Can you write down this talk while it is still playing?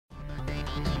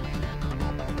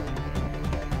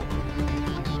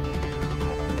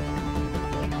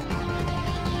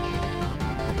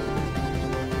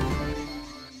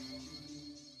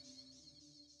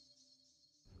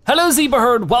Hello Zebra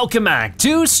Herd, welcome back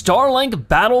to Starlink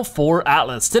Battle for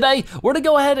Atlas. Today, we're gonna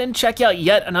go ahead and check out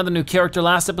yet another new character.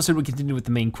 Last episode we continued with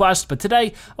the main quest, but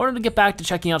today I wanted to get back to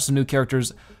checking out some new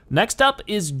characters. Next up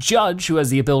is Judge, who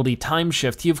has the ability Time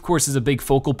Shift. He of course is a big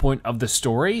focal point of the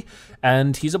story,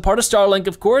 and he's a part of Starlink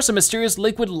of course, a mysterious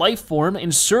liquid life form.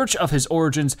 In search of his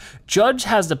origins, Judge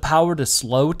has the power to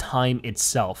slow time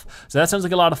itself. So that sounds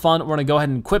like a lot of fun. We're gonna go ahead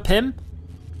and equip him.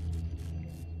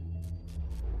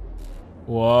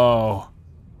 Whoa.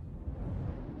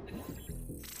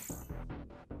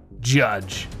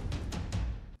 Judge.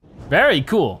 Very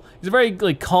cool. He's a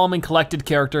very calm and collected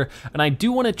character, and I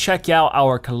do want to check out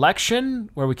our collection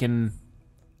where we can,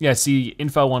 see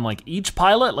info on each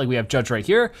pilot. We have Judge right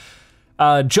here.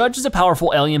 Judge is a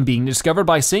powerful alien being discovered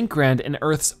by St. Grand in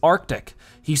Earth's Arctic.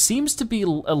 He seems to be a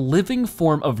living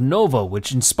form of Nova,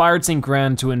 which inspired St.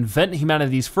 Grand to invent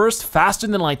humanity's first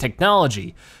faster-than-light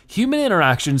technology. Human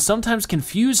interactions sometimes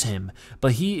confuse him,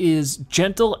 but he is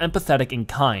gentle, empathetic, and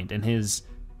kind. And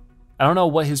I don't know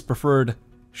what his preferred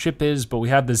ship is, but we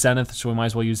have the Zenith, so we might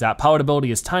as well use that. Powered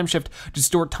ability is Time Shift.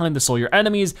 Distort time to slow your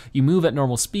enemies. You move at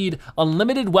normal speed.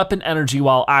 Unlimited weapon energy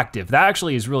while active. That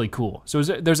actually is really cool. So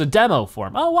there's a demo for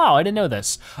him. Oh wow, I didn't know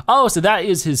this. Oh, so that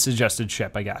is his suggested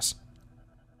ship, I guess.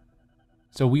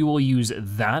 So we will use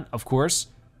that, of course.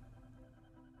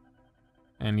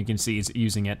 And you can see he's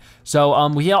using it. So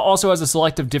he also has a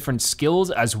select of different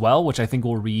skills as well, which I think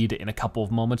we'll read in a couple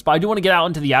of moments. But I do want to get out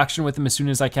into the action with him as soon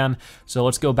as I can. So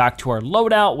let's go back to our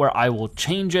loadout where I will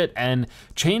change it and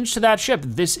change to that ship.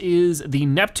 This is the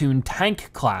Neptune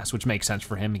tank class, which makes sense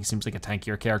for him. He seems like a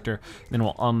tankier character. Then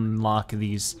we'll unlock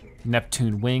these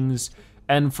Neptune wings.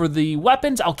 And for the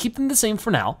weapons, I'll keep them the same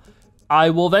for now. I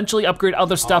will eventually upgrade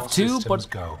other stuff too, but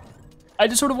I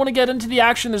just sort of want to get into the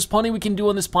action. There's plenty we can do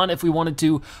on this planet if we wanted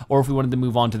to, or if we wanted to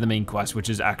move on to the main quest, which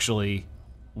is actually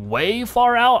way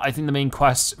far out. I think the main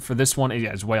quest for this one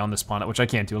is way on this planet, which I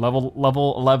can't do.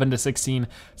 Level 11 to 16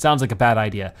 sounds like a bad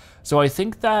idea. So I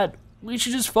think that we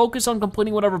should just focus on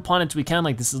completing whatever planets we can.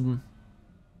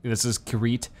 This is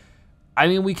Crete. I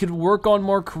mean, we could work on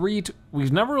more Crete.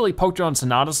 We've never really poked around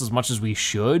Sonatus as much as we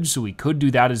should, so we could do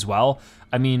that as well.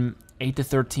 I mean, 8 to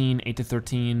 13, 8 to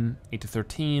 13, 8 to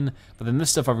 13, but then this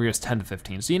stuff over here is 10 to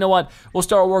 15. So you know what? We'll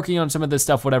start working on some of this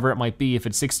stuff, whatever it might be. If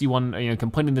it's 61,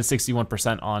 completing the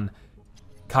 61% on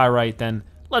Kyrite, then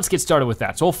let's get started with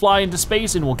that. So we'll fly into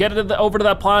space and we'll get it over to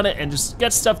that planet and just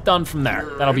get stuff done from there.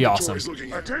 That'll be awesome.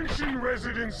 Attention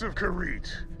residents of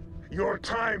Crete, your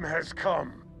time has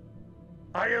come.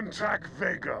 I am Tak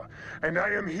Vega, and I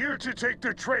am here to take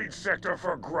the trade sector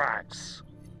for Grax.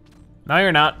 No,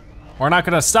 you're not. We're not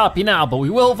gonna stop you now, but we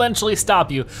will eventually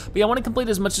stop you. But yeah, I wanna complete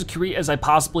as much of Crete as I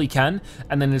possibly can,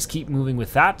 and then just keep moving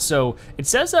with that. So it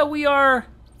says that we are,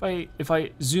 if I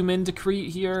zoom into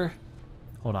Crete here,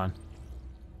 hold on.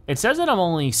 It says that I'm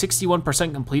only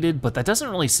 61% completed, but that doesn't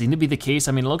really seem to be the case.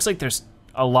 I mean, it looks like there's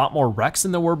a lot more wrecks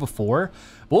than there were before,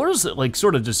 but we'll just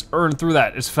sort of just earn through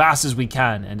that as fast as we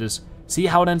can and just see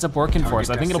how it ends up working for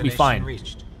us. I think it'll be fine.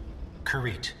 Reached.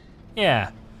 Crete.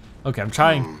 Yeah. Okay, I'm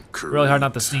trying really hard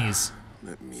not to sneeze.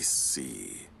 Let me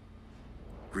see.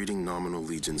 Reading nominal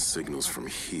Legion signals from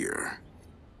here.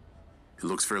 It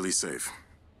looks fairly safe.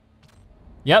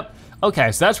 Yep,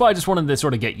 okay, so that's why I just wanted to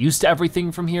sort of get used to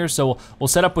everything from here. So we'll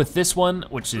set up with this one,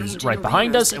 which is Legion right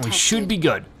behind us, and we detected. should be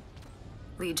good.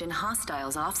 Legion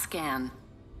hostiles off scan.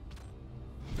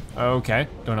 Okay,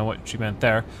 don't know what she meant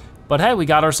there. But hey, we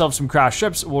got ourselves some crashed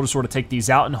ships. We'll just sort of take these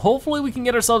out and hopefully we can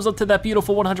get ourselves up to that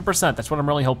beautiful 100%. That's what I'm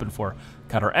really hoping for.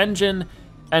 Cut our engine,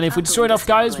 and if we destroy enough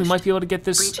guys, we might be able to get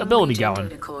this Breaching ability Legion going.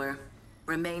 data core.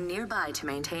 Remain nearby to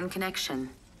maintain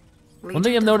connection. One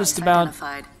thing I've Legion noticed device about...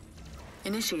 identified.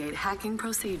 Initiate hacking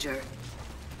procedure.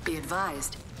 Be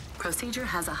advised, procedure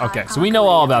has a high Okay, so we know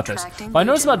all about this. attracting But I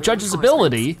noticed Legion about Judge's reinforcements.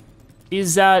 ability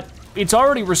is that it's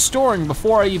already restoring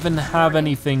before I even have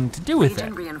anything to do with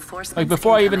Legion it. reinforcements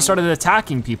Before I even incoming. started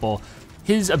attacking people,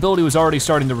 his ability was already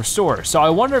starting to restore. So I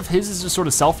wonder if his is just sort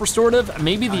of self-restorative.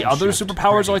 Maybe the other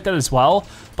superpowers are like that as well,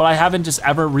 but I haven't just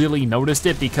ever really noticed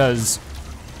it because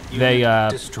they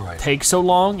take so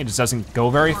long. It just doesn't go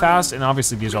very fast, and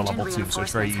obviously these are Legion level 2, so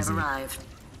it's very reinforcements have easy. arrived.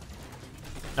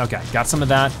 Okay, got some of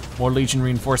that. More Legion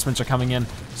reinforcements are coming in.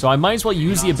 So I might as well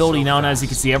use the ability now, and as you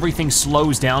can see, everything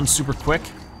slows down super quick.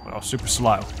 Well, super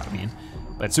slow, I mean,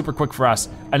 but it's super quick for us,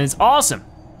 and it's awesome.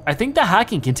 I think the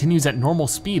hacking continues at normal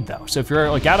speed though, so if you're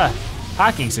at a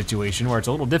hacking situation where it's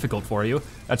a little difficult for you,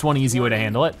 that's one easy way to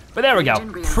handle it. But there we go,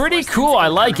 pretty cool, I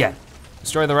like it.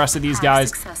 Destroy the rest of these Hack guys.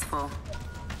 Successful.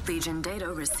 Legion data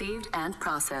received and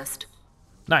processed.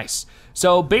 Nice.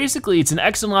 So basically it's an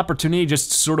excellent opportunity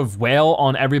just to sort of wail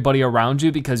on everybody around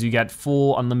you because you get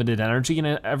full unlimited energy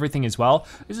and everything as well.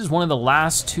 This is one of the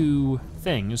last two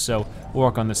things, so we'll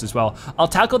work on this as well. I'll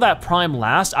tackle that prime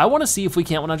last. I wanna see if we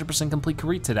can't 100% complete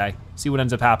Karit today. See what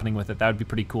ends up happening with it. That would be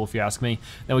pretty cool if you ask me.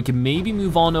 Then we can maybe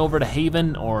move on over to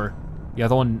Haven, or the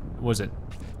other one, was it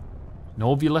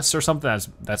Novulus or something?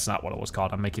 That's not what it was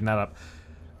called, I'm making that up.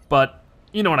 But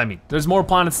you know what I mean. There's more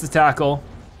planets to tackle.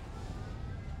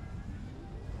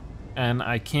 And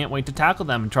I can't wait to tackle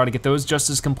them and try to get those just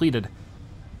as completed.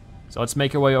 So let's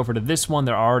make our way over to this one.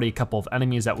 There are already a couple of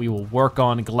enemies that we will work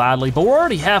on gladly, but we're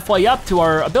already halfway up to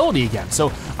our ability again.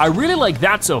 So I really like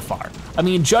that so far. I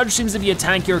mean, Judge seems to be a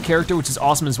tankier character, which is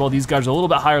awesome as well. These guys are a little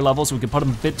bit higher level, so we can put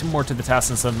them a bit more to the test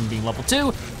instead of them being level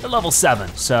 2, they're level 7.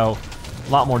 So a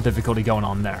lot more difficulty going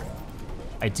on there.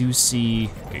 I do see,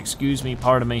 excuse me,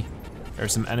 pardon me.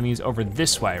 There's some enemies over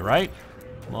this way, right?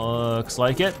 Looks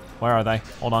like it. Where are they?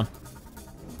 Hold on.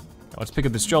 Let's pick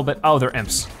up this drill bit. Oh, they're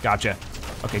imps, gotcha.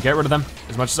 Okay, get rid of them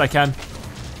as much as I can.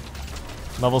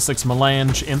 Level 6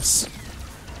 melange imps.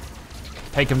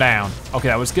 Take him down. Okay,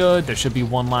 that was good. There should be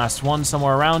one last one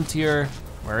somewhere around here.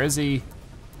 Where is he?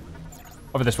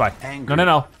 Over this way. Angry,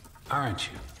 No. aren't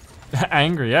you?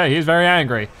 Angry, yeah, he's very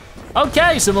angry.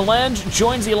 Okay, so melange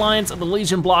joins the alliance and the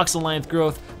Legion blocks alliance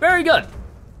growth. Very good.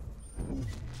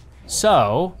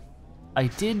 So, I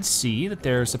did see that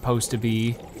there's supposed to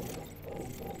be,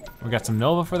 we got some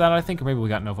Nova for that, I think, or maybe we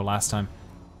got Nova last time.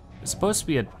 There's supposed to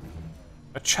be a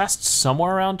chest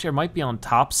somewhere around here. Might be on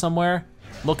top somewhere.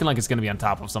 Looking like it's gonna be on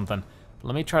top of something. But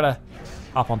let me try to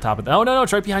hop on top of that. Oh, no,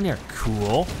 it's right behind here.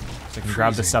 Cool. So I can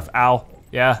grab this stuff. Ow.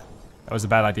 Yeah, that was a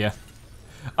bad idea.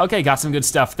 Okay, got some good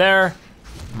stuff there.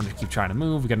 I'm gonna keep trying to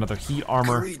move. We got another heat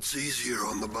armor. Karit's easier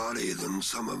on the body than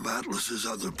some of Atlas's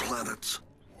other planets.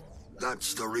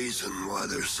 That's the reason why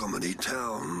there's so many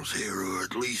towns here, or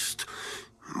at least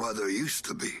why there used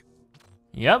to be.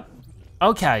 Yep.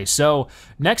 Okay, so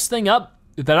next thing up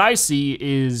that I see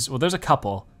is, well, there's a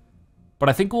couple, but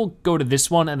I think we'll go to this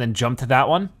one and then jump to that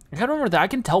one. I gotta remember that I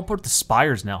can teleport to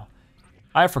spires now.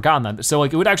 I have forgotten that. So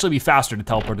like it would actually be faster to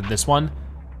teleport to this one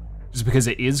just because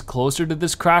it is closer to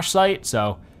this crash site.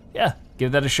 So yeah,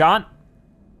 give that a shot.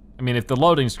 I mean, if the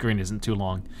loading screen isn't too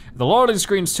long. If the loading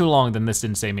screen's too long, then this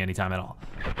didn't save me any time at all.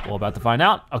 We're about to find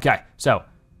out. Okay, so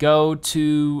go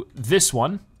to this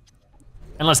one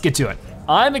and let's get to it.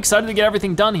 I'm excited to get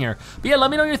everything done here. But yeah, let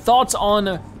me know your thoughts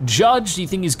on Judge. Do you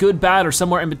think he's good, bad, or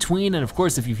somewhere in between? And of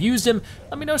course, if you've used him,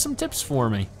 let me know some tips for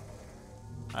me.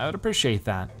 I would appreciate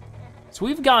that. So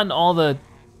we've gotten all the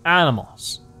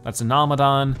animals. That's a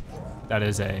Nomadon, that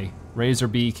is a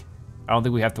Razorbeak. I don't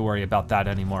think we have to worry about that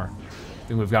anymore.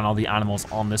 I think we've gotten all the animals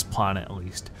on this planet at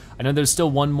least. I know there's still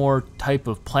one more type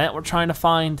of plant we're trying to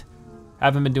find.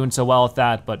 Haven't been doing so well with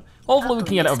that, but hopefully we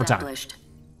can get it over time.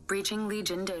 Breaching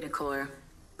Legion data core.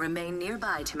 Remain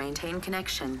nearby to maintain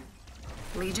connection.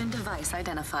 Legion device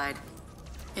identified.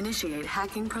 Initiate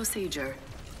hacking procedure.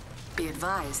 Be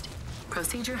advised,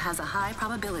 procedure has a high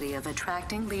probability of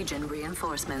attracting Legion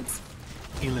reinforcements.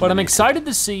 But I'm excited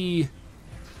to see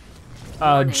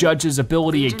Judge's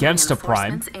ability Legion against a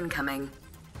prime, incoming.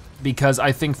 because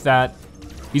I think that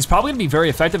he's probably gonna be very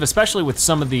effective, especially with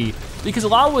some of the, because a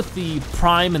lot with the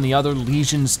prime and the other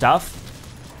Legion stuff,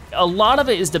 a lot of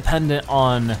it is dependent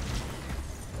on,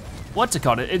 what's it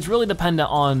called? It's really dependent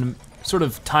on sort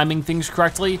of timing things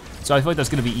correctly. So I feel like that's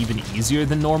gonna be even easier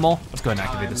than normal. Let's go ahead and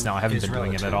activate this now. I haven't been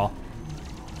doing it at all.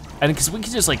 And because we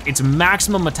can just like, it's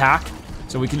maximum attack,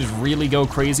 so we can just really go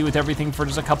crazy with everything for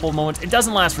just a couple of moments. It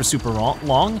doesn't last for super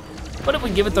long, but if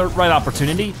we give it the right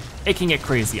opportunity, it can get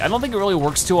crazy. I don't think it really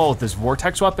works too well with this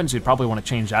vortex weapon, so you'd probably want to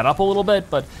change that up a little bit,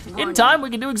 but in time we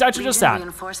can do exactly just that.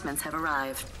 Reinforcements have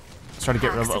arrived. Let's try to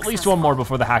get rid of at least one more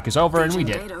before the hack is over, and we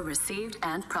did. Data received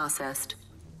and processed.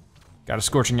 Got a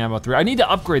Scorching Ammo 3. I need to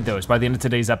upgrade those by the end of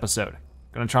today's episode.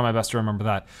 Gonna try my best to remember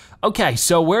that. Okay,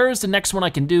 so where is the next one I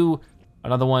can do?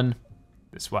 Another one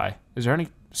this way. Is there any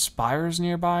spires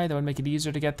nearby that would make it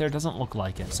easier to get there? Doesn't look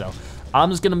like it, so I'm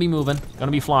just gonna be moving,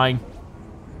 gonna be flying,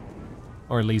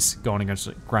 or at least going against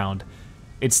the ground.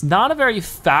 It's not a very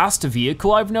fast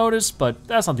vehicle, I've noticed, but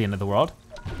that's not the end of the world.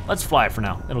 Let's fly it for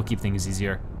now. It'll keep things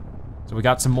easier. So we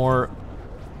got some more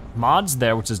mods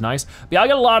there, which is nice. But yeah, I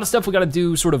got a lot of stuff we gotta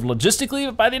do sort of logistically,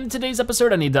 but by the end of today's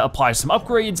episode, I need to apply some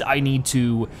upgrades. I need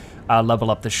to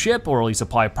level up the ship, or at least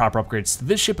apply proper upgrades to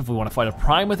this ship. If we wanna fight a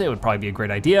prime with it, it would probably be a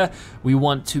great idea. We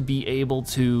want to be able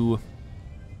to,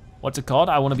 what's it called?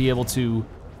 I wanna be able to,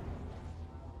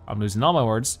 I'm losing all my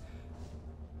words,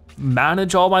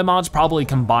 manage all my mods, probably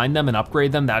combine them and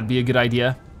upgrade them. That'd be a good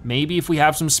idea. Maybe if we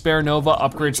have some spare Nova,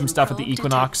 upgrade some stuff at the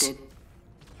Equinox.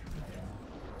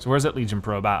 So where's that Legion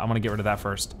probe at? I'm gonna get rid of that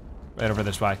first. Right over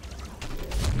this way.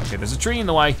 Okay, there's a tree in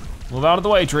the way. Move out of the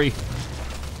way, tree.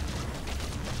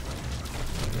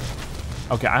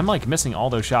 Okay, I'm like missing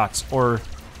all those shots, or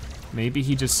maybe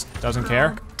he just doesn't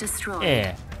care. Destroyed.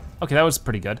 Yeah. Okay, that was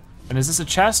pretty good. And is this a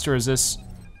chest or is this?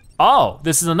 Oh,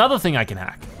 this is another thing I can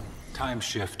hack. Time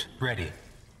shift ready.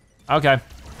 Okay.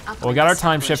 Well, we got our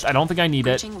time shift. I don't think I need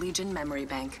it. Reaching Legion memory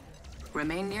bank.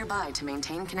 Remain nearby to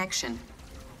maintain connection.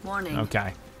 Warning.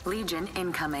 Okay. Legion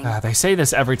incoming. They say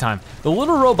this every time. The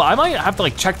little robot, I might have to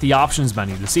like check the options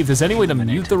menu to see if there's any way to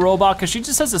mute the robot, because she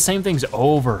just says the same things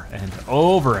over and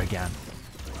over again.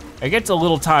 It gets a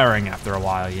little tiring after a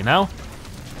while, you know?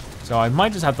 So I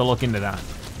might just have to look into that.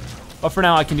 But for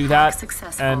now I can do that.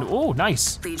 Successful. And, oh,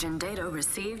 nice. Legion data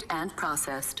received and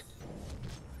processed.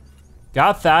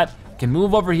 Got that. Can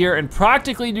move over here and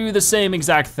practically do the same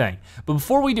exact thing. But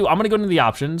before we do, I'm gonna go into the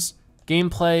options.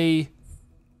 Gameplay.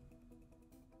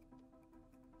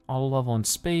 Auto level in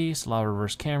space, allow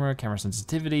reverse camera, camera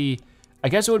sensitivity. I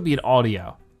guess it would be an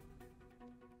audio.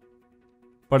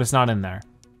 But it's not in there.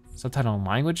 Subtitle in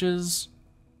languages?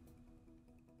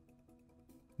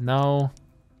 No.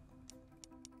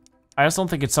 I just don't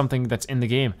think it's something that's in the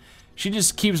game. She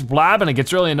just keeps blabbing. It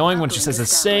gets really annoying when she says the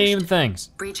same things.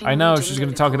 I know she's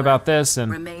gonna be talking about this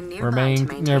and remain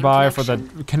nearby for the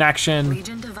connection.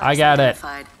 I got it.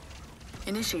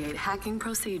 Initiate hacking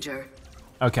procedure.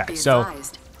 Okay, Be so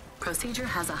advised, procedure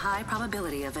has a high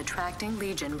probability of attracting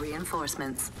Legion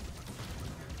reinforcements.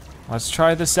 let's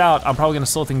try this out. I'm probably gonna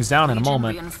slow things down in a Legion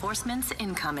moment. Reinforcements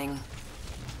incoming.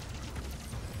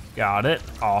 Got it,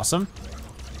 awesome.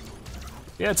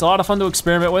 Yeah, it's a lot of fun to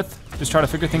experiment with. Just try to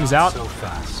figure things out. So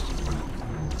fast.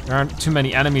 There aren't too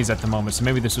many enemies at the moment, so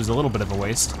maybe this was a little bit of a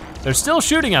waste. They're still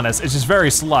shooting at us, it's just very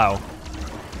slow.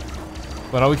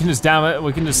 But we can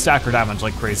just stack our damage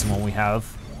like crazy when we have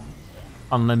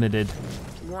unlimited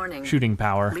Warning. shooting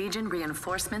power. Legion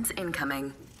reinforcements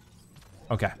incoming.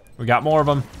 Okay, we got more of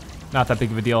them. Not that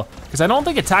big of a deal. Because I don't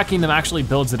think attacking them actually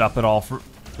builds it up at all for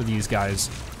these guys.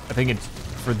 I think it's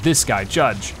for this guy,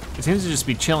 Judge. It seems to just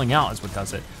be chilling out is what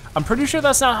does it. I'm pretty sure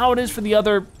that's not how it is for the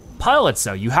other pilots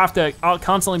though. You have to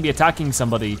constantly be attacking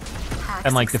somebody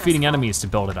and like defeating enemies to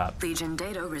build it up. Legion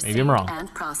data received Maybe I'm wrong.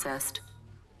 and processed.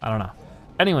 I don't know.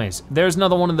 Anyways, there's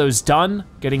another one of those done.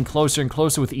 Getting closer and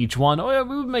closer with each one. Oh yeah,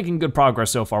 we've been making good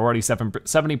progress so far. We're already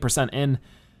 70% in.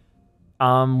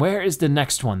 Where is the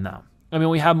next one though? I mean,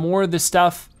 we have more of this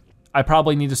stuff. I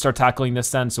probably need to start tackling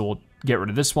this then, so we'll get rid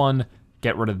of this one,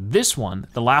 get rid of this one,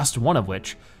 the last one of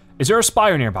which. Is there a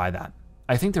spire nearby that?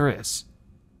 I think there is.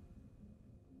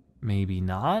 Maybe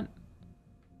not?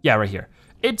 Yeah, right here.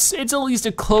 It's at least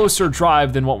a closer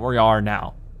drive than what we are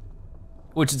now,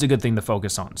 which is a good thing to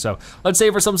focus on. So let's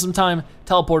save ourselves some time,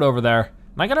 teleport over there.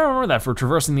 And I gotta remember that for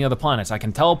traversing the other planets, I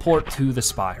can teleport to the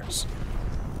spires.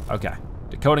 Okay,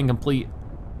 decoding complete.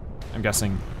 I'm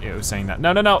guessing it was saying that.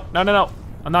 No,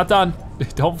 I'm not done.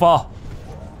 Don't fall.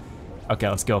 Okay,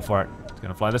 let's go for it. It's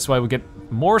gonna fly this way, we get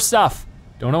more stuff.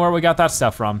 Don't know where we got that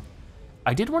stuff from.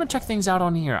 I did wanna check things out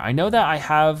on here. I know that I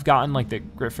have gotten like the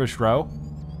Gritfish Row,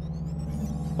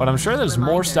 but I'm sure there's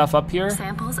more stuff up here.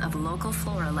 Samples of local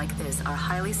flora like this are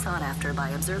highly sought after by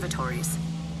observatories.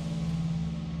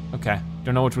 Okay,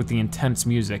 don't know what's with the intense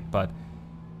music, but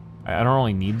I don't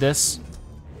really need this.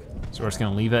 So we're just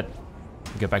gonna leave it,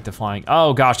 get back to flying.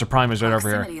 Oh gosh, the prime is right over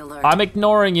Proximity here. alert. I'm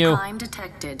ignoring you. Prime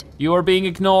detected. You are being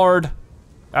ignored.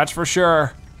 That's for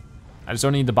sure. I just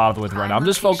don't need to bother with it right now. I'm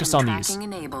just focused on these.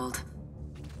 Tracking enabled.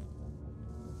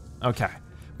 Okay,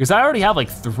 because I already have like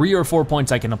 3 or 4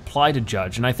 points I can apply to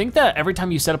Judge, and I think that every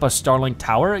time you set up a Starlink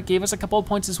tower, it gave us a couple of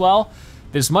points as well.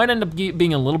 This might end up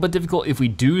being a little bit difficult. If we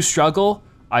do struggle,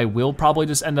 I will probably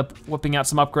just end up whipping out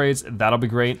some upgrades. That'll be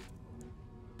great.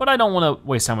 But I don't want to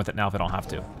waste time with it now if I don't have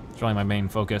to. It's really my main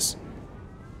focus.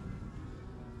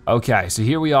 Okay, so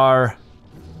here we are.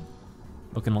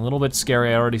 Looking a little bit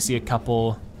scary. I already see a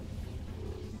couple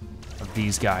of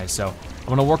these guys, so I'm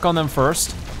gonna work on them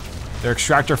first. They're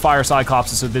extractor fire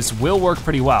cyclopses, so this will work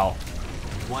pretty well.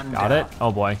 Got it?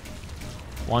 Oh boy.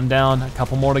 One down, a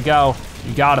couple more to go.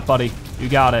 You got it, buddy. You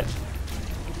got it.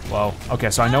 Whoa.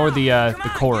 Okay, so I know where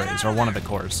the core is, or one of the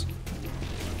cores.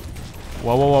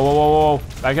 Whoa, whoa, whoa, whoa, whoa,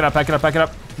 whoa. Back it up, back it up, back it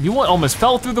up. You almost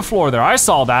fell through the floor there. I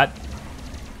saw that.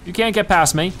 You can't get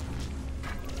past me.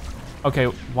 Okay,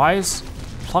 why is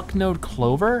pluck node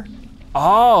clover?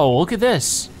 Oh, look at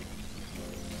this.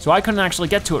 So I couldn't actually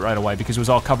get to it right away because it was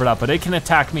all covered up, but it can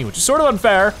attack me, which is sort of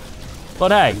unfair,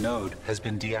 but hey. The node has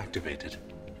been deactivated.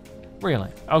 Really?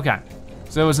 Okay.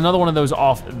 So there was another one of those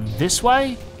off this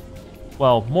way?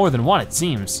 Well, more than one, it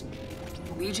seems.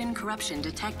 Legion corruption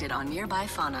detected on nearby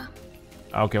fauna.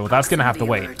 Okay, well that's gonna have to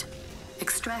wait. Alert.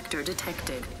 Extractor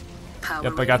detected. Power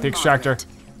Yep, I got the rating extractor. moderate.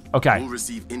 Okay. We'll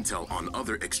receive intel on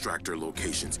other extractor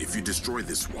locations if you destroy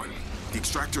this one. The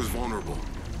extractor is vulnerable.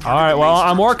 All right, well,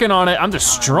 I'm working on it. I'm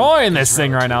destroying this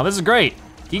thing right now. This is great.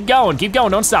 Keep going,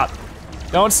 don't stop.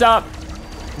 Don't stop.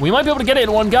 We might be able to get it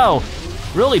in one go.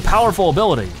 Really powerful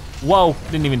ability. Whoa,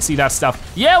 didn't even see that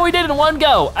stuff. Yeah, we did it in one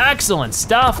go. Excellent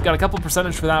stuff. Got a couple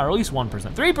percentage for that, or at least 1%,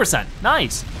 3%,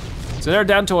 nice. So they're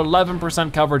down to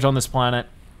 11% coverage on this planet.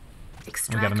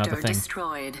 We got another thing.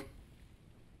 Destroyed.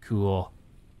 Cool.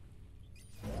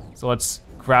 So let's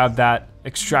grab that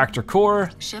extractor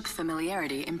core. Ship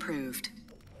familiarity improved.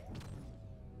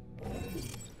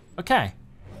 Okay.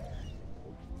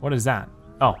 What is that?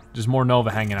 Oh, just more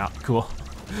Nova hanging out, cool.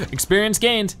 Experience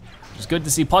gained, which is good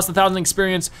to see, plus 1,000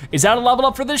 experience. Is that a level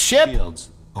up for this ship? Shields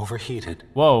overheated.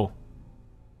 Whoa,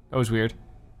 that was weird.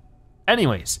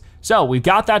 Anyways, so we've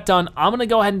got that done. I'm gonna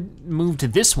go ahead and move to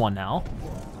this one now.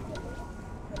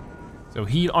 So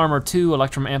heat armor 2,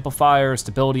 electrum amplifier,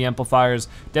 stability amplifiers.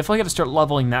 Definitely gotta start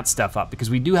leveling that stuff up because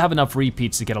we do have enough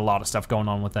repeats to get a lot of stuff going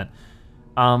on with it.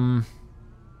 So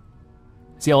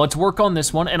yeah, let's work on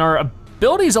this one, and our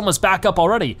ability's almost back up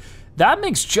already. That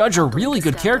makes Judge a really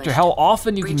good character, how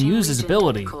often you can use his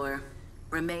ability.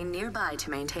 Remain nearby to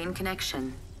maintain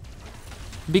connection.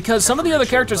 Because some of the other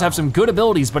characters have some good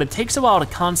abilities, but it takes a while to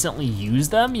constantly use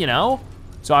them, you know?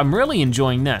 So I'm really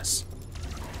enjoying this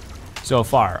so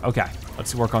far. Okay,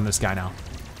 let's work on this guy now.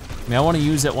 I mean, I wanna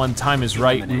use it when time is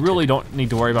right. We really don't need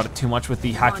to worry about it too much with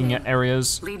the hacking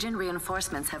areas. Legion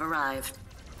reinforcements have arrived.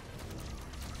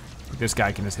 This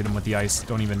guy can just hit him with the ice.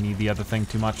 Don't even need the other thing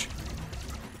too much.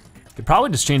 Could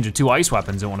probably just change it to ice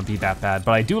weapons. It wouldn't be that bad,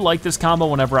 but I do like this combo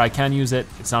whenever I can use it.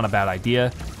 It's not a bad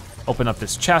idea. Open up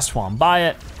this chest while I'm by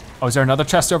it. Oh, is there another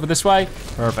chest over this way?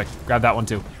 Perfect, grab that one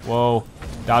too. Whoa,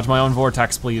 dodge my own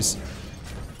vortex, please. Did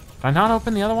I not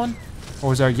open the other one? Or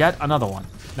was there yet another one?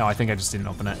 No, I think I just didn't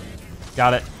open it.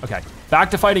 Got it, okay. Back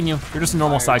to fighting you. You're just a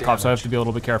normal Cyclops, so I have to be a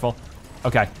little bit careful.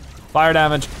 Okay, fire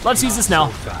damage. Let's use this now.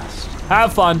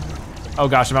 Have fun. Oh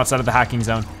gosh, I'm outside of the hacking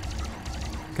zone.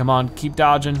 Come on, keep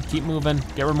dodging, keep moving.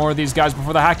 Get rid of more of these guys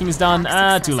before the hacking is done.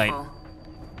 Too late.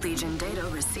 Legion data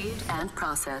received and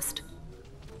processed.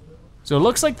 So it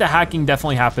looks like the hacking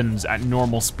definitely happens at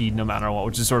normal speed no matter what,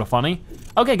 which is sort of funny.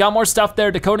 Okay, got more stuff there,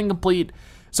 decoding complete.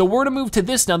 So we're gonna move to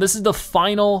this now. This is the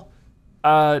final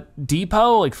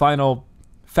depot, like final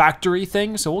factory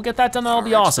thing. So we'll get that done, that'll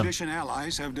be awesome. Expedition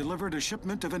allies have delivered a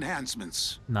shipment of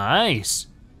enhancements. Nice.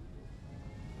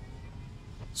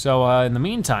 So in the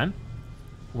meantime,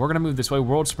 we're gonna move this way.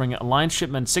 World Spring, Alliance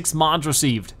shipment, 6 mods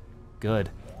received. Good,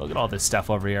 look at all this stuff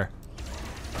over here.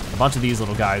 A bunch of these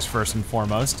little guys first and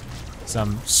foremost.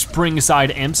 Some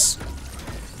Springside imps.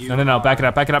 No, back it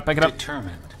up, back it up, back it up.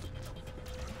 Determined.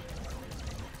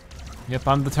 Yep,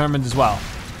 I'm determined as well.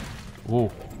 Ooh,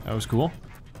 that was cool.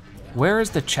 Where is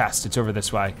the chest? It's over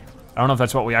this way. I don't know if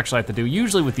that's what we actually have to do.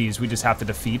 Usually with these, we just have to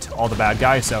defeat all the bad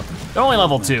guys, so they're only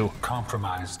level 2.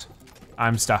 Compromised.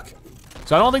 I'm stuck.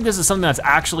 So I don't think this is something that's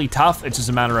actually tough. It's just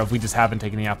a matter of we just haven't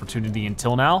taken the opportunity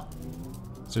until now.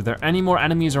 So are there any more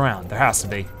enemies around? There has to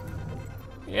be.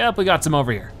 Yep, we got some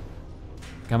over here.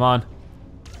 Come on.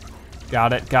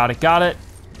 Got it, got it, got it.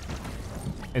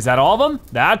 Is that all of them?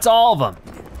 That's all of them.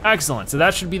 Excellent, so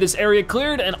that should be this area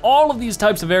cleared, and all of these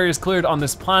types of areas cleared on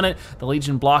this planet. The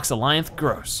Legion blocks Alliance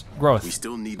growth. We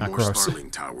still need more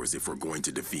Starlink towers if we're going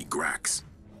to defeat Grax.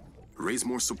 Raise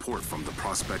more support from the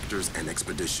Prospectors and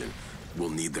Expedition. We'll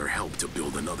need their help to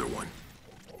build another one.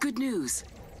 Good news.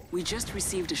 We just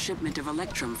received a shipment of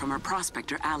Electrum from our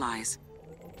Prospector allies.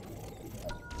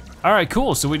 All right,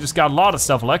 cool, so we just got a lot of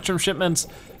stuff. Electrum shipments,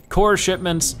 core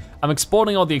shipments. I'm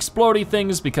exploding all the explodey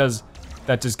things because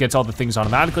that just gets all the things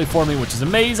automatically for me, which is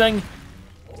amazing.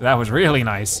 So that was really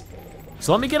nice.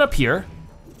 So let me get up here,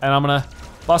 and I'm gonna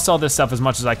bust all this stuff as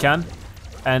much as I can,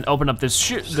 and open up this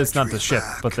ship. That's not the ship,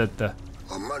 but the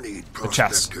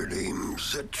chest. Named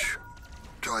Sitch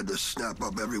tried to snap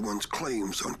up everyone's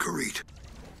claims on Karit.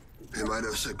 He might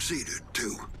have succeeded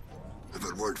too, if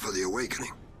it weren't for the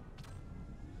awakening.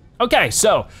 Okay,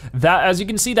 so that, as you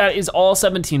can see, that is all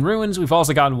 17 ruins. We've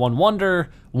also gotten 1 wonder,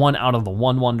 1 out of the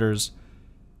 1 wonders,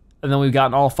 and then we've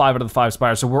gotten all 5 out of the 5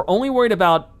 spires. So we're only worried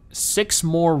about 6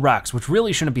 more wrecks, which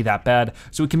really shouldn't be that bad.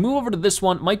 So we can move over to this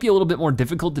one. Might be a little bit more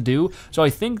difficult to do. So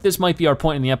I think this might be our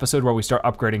point in the episode where we start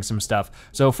upgrading some stuff.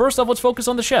 So first off, let's focus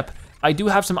on the ship. I do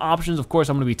have some options. Of course,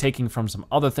 I'm gonna be taking from some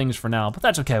other things for now, but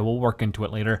that's okay, we'll work into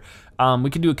it later.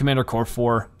 We can do a Commander Core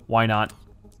 4, why not?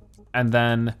 And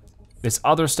then this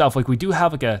other stuff, like we do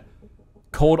have like a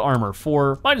cold armor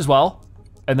 4, might as well.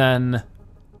 And then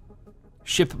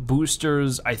ship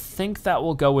boosters. I think that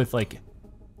will go with like,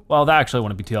 well, that actually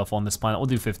wouldn't be too helpful on this planet. We'll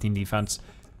do 15 defense.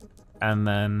 And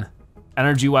then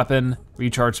energy weapon,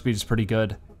 recharge speed is pretty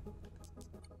good.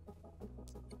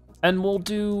 And we'll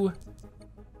do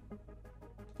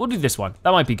this one,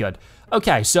 that might be good.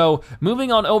 Okay, so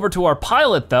moving on over to our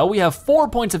pilot though, we have 4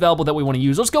 points available that we wanna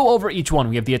use. Let's go over each one.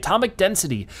 We have the atomic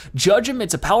density. Judge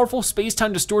emits a powerful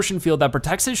space-time distortion field that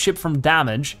protects his ship from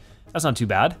damage. That's not too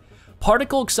bad.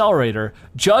 Particle accelerator.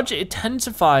 Judge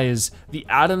intensifies the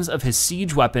atoms of his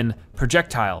siege weapon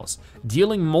projectiles,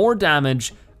 dealing more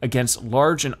damage against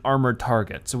large and armored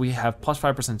targets. So we have plus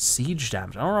 5% siege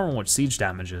damage. I don't remember what siege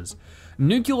damage is.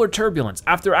 Nuclear turbulence.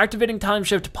 After activating time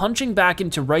shift, punching back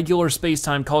into regular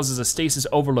space-time causes a stasis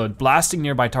overload, blasting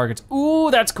nearby targets.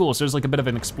 Ooh, that's cool. So there's like a bit of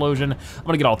an explosion. I'm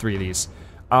gonna get all 3 of these.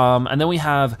 And then we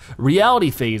have reality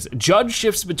phase. Judge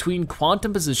shifts between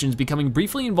quantum positions, becoming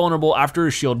briefly invulnerable after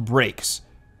his shield breaks.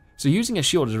 So using a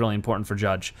shield is really important for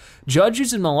Judge. Judge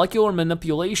uses molecular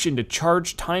manipulation to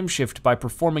charge time shift by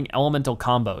performing elemental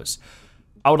combos.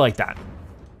 I would like that.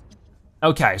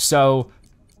 Okay, so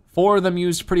 4 of them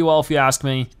used pretty well if you ask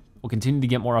me. We'll continue to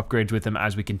get more upgrades with him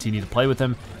as we continue to play with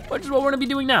him, which is what we're gonna be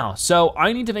doing now. So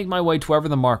I need to make my way to wherever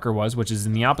the marker was, which is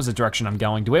in the opposite direction I'm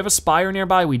going. Do we have a spire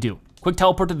nearby? We do. Quick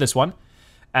teleport to this one.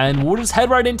 And we'll just head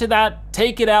right into that,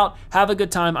 take it out, have a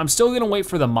good time. I'm still gonna wait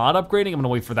for the mod upgrading. I'm gonna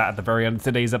wait for that at the very end of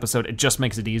today's episode. It just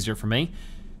makes it easier for me.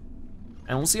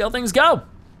 And we'll see how things go.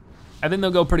 I think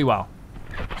they'll go pretty well.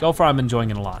 So far I'm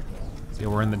enjoying it a lot. See,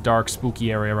 we're in the dark,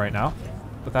 spooky area right now.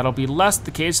 But that'll be less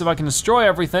the case if I can destroy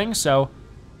everything, so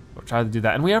we'll try to do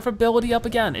that. And we have ability up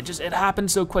again. It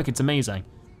happens so quick, it's amazing.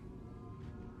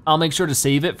 I'll make sure to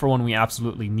save it for when we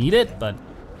absolutely need it, but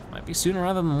might be sooner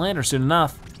rather than later, soon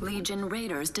enough. Legion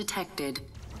raiders detected.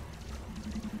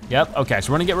 Yep, okay,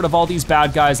 so we're gonna get rid of all these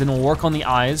bad guys and we'll work on the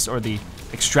eyes or the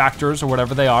extractors or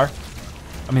whatever they are.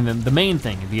 I mean, the main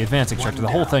thing, the advanced extractor, the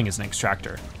whole thing is an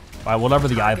extractor. Whatever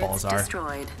the eyeballs are,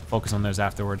 focus on those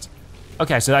afterwards.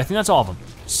 Okay, so I think that's all of them.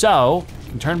 So, you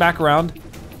can turn back around,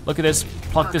 look at this,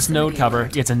 pluck this node cover.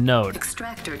 It's a node.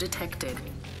 Extractor detected.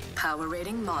 Power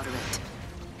rating moderate.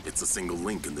 It's a single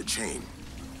link in the chain.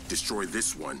 Destroy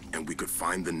this one, and we could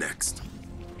find the next.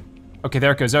 Okay,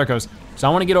 there it goes, there it goes. So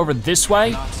I wanna get over this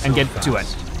way and get to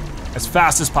it as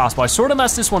fast as possible. I sort of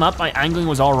messed this one up, my angling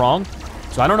was all wrong.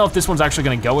 So I don't know if this one's actually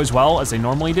gonna go as well as they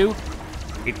normally do.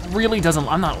 It really doesn't,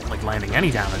 I'm not like landing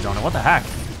any damage on it, what the heck?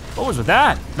 What was with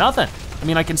that? Nothing. I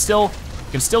mean, I can still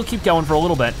keep going for a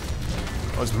little bit.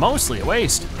 It was mostly a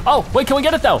waste. Oh, wait, can we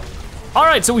get it though? All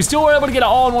right, so we still were able to get it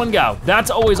all in one go. That's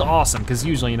always awesome, because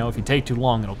usually, you know, if you take too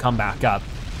long, it'll come back up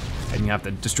and you have to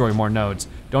destroy more nodes.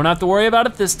 Don't have to worry about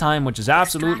it this time, which is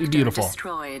absolutely beautiful.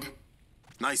 Destroyed.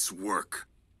 Nice work.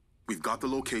 We've got the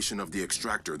location of the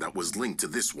extractor that was linked to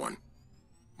this one.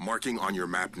 Marking on your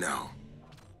map now.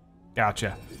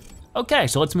 Gotcha. Okay,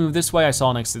 so let's move this way. I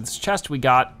saw next to this chest we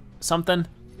got something.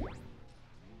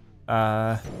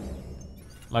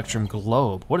 Electrum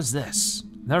globe. What is this?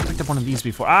 Never picked up one of these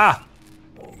before. Ah!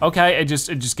 Okay, it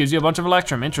just gives you a bunch of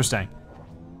electrum. Interesting.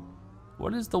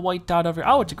 What is the white dot over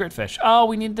here? Oh, it's a gritfish. Oh,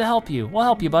 we needed to help you. We'll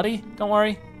help you, buddy. Don't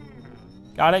worry.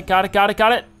 Got it, got it, got it,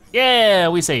 got it. Yeah,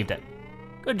 we saved it.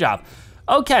 Good job.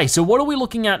 Okay, so what are we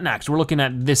looking at next? We're looking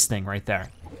at this thing right there.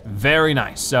 Very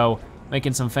nice. So,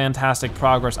 making some fantastic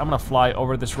progress. I'm gonna fly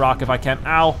over this rock if I can.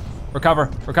 Ow, recover,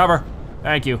 recover.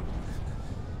 Thank you.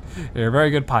 You're a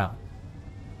very good pilot.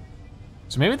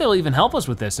 So maybe they'll even help us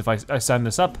with this if I send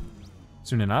this up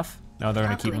soon enough. No, they're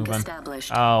gonna keep moving.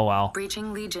 Oh, well.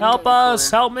 Help us,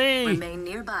 help me.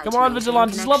 Come on,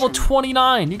 Vigilantes, it's level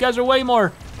 29. You guys are way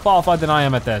more qualified than I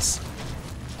am at this.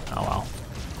 Oh, well,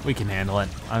 we can handle it.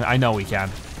 I know we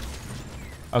can.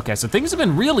 Okay, so things have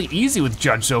been really easy with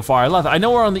Judge so far. I love it. I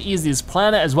know we're on the easiest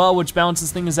planet as well, which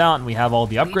balances things out, and we have all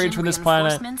the upgrades for this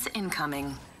planet.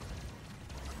 Incoming.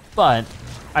 But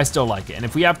I still like it, and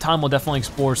if we have time, we'll definitely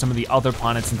explore some of the other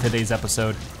planets in today's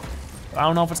episode. I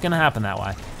don't know if it's gonna happen that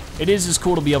way. It is just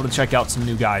cool to be able to check out some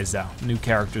new guys though, new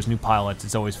characters, new pilots,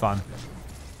 it's always fun.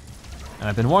 And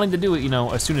I've been wanting to do it, you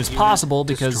know, as soon as possible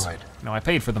because, you know, I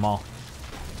paid for them all.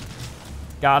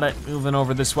 Got it, moving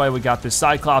over this way, we got this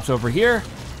Cyclops over here.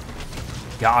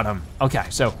 Got him. Okay,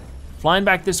 so flying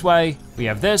back this way, we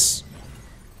have this.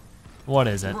 What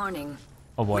is it? Warning.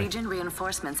 Oh boy. Legion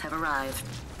reinforcements have arrived.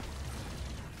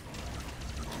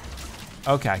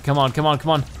 Okay, come on, come on,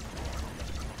 come on.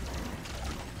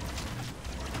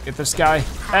 Get this guy,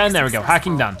 and there we go,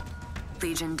 hacking done.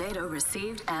 Legion data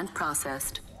received and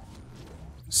processed.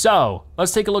 So,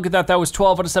 let's take a look at that. That was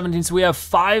 12 out of 17, so we have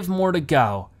 5 more to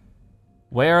go.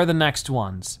 Where are the next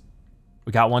ones?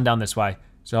 We got one down this way.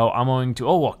 So I'm going to,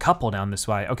 oh, a couple down this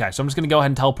way. Okay, so I'm just gonna go ahead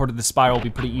and teleport to the spiral, it'll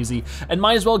be pretty easy. And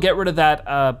might as well get rid of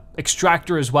that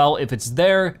extractor as well. If it's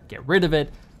there, get rid of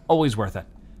it, always worth it.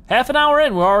 Half an hour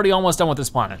in, we're already almost done with this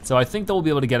planet. So I think that we'll be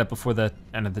able to get it before the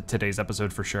end of today's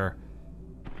episode for sure.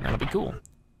 That'll be cool.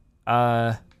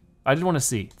 I did wanna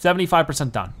see,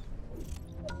 75% done.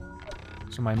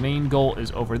 So my main goal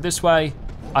is over this way.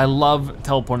 I love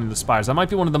teleporting to the spires. That might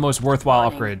be one of the most worthwhile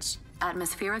upgrades.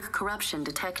 Atmospheric corruption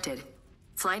detected.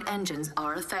 Flight engines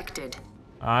are affected.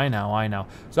 I know.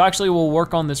 So actually we'll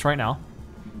work on this right now.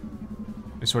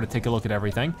 We sort of take a look at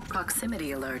everything.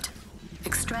 Proximity alert.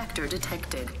 Extractor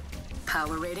detected.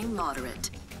 Power rating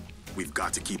moderate. We've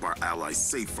got to keep our allies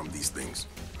safe from these things.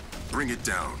 Bring it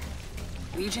down.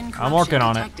 Legion I'm working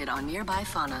on it. detected on nearby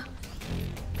fauna.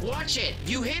 Watch it!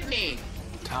 You hit me!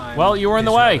 Time Well, you were in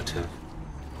the way. relative.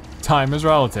 Time is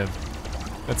relative.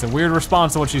 That's a weird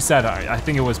response to what she said. I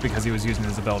think it was because he was using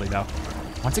his ability though.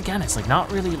 Once again, it's like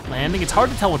not really landing. It's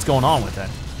hard to tell what's going on with it.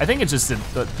 I think it's just that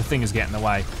the thing is getting in the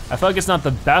way. I feel like it's not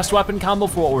the best weapon combo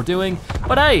for what we're doing,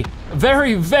 but hey,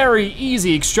 very, very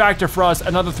easy extractor for us.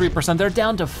 Another 3%, they're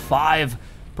down to 5%.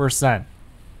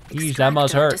 Jeez, that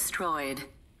must hurt. Destroyed.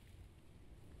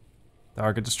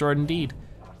 Target destroyed indeed.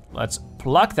 Let's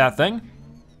pluck that thing.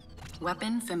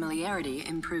 Weapon familiarity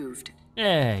improved.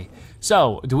 Yay.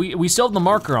 So, we still have the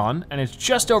marker on, and it's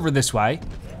just over this way.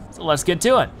 So let's get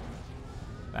to it.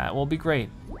 That will be great.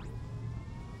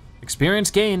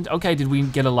 Experience gained. Okay, did we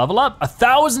get a level up?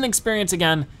 1,000 experience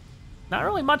again. Not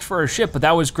really much for our ship, but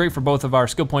that was great for both of our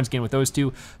skill points gained with those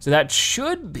two. So that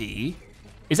should be,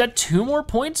 is that 2 more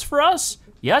points for us?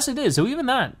 Yes, it is, so even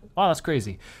that. Wow, that's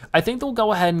crazy. I think we'll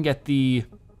go ahead and get the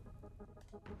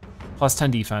plus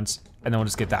 10 defense, and then we'll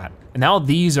just get that. And now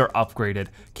these are upgraded.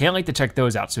 Can't wait to check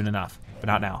those out soon enough, but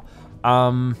not now.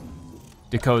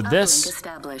 Decode this. Uplink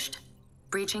established.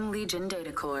 Breaching Legion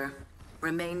data core.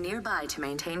 Remain nearby to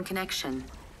maintain connection.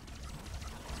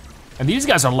 And these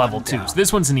guys are level 2, so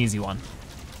this one's an easy one.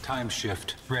 Time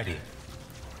shift ready.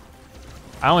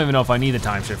 I don't even know if I need a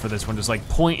time shift for this one. Just like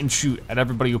point and shoot at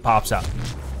everybody who pops up.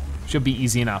 Should be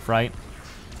easy enough, right?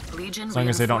 Legion As long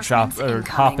as they don't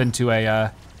hop into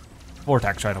a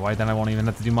vortex right away, then I won't even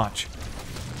have to do much.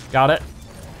 Got it.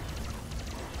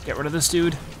 Get rid of this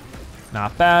dude.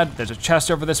 Not bad. There's a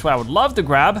chest over this way I would love to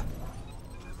grab.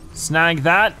 Snag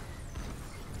that.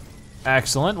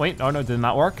 Excellent. Wait, no, did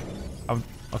not work. Oh,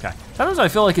 okay. Sometimes I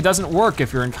feel like it doesn't work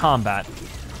if you're in combat.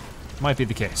 Might be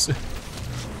the case.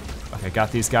 Okay,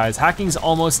 got these guys. Hacking's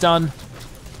almost done.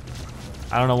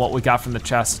 I don't know what we got from the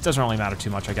chest. It doesn't really matter too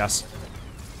much, I guess.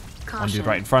 One dude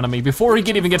right in front of me before he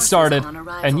can even get started.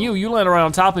 And you land right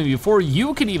on top of me before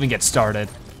you can even get started.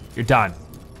 You're done.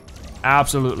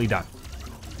 Absolutely done.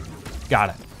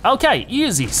 Got it. Okay,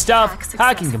 easy stuff.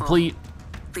 Hacking complete.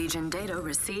 Legion data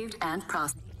received and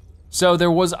processed. So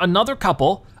there was another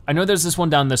couple. I know there's this one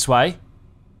down this way.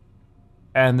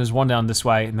 And there's one down this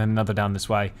way, and then another down this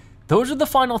way. Those are the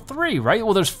final 3, right?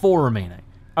 Well, there's 4 remaining.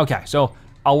 Okay, so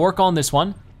I'll work on this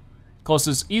one.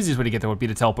 Closest, easiest way to get there would be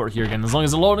to teleport here again, as long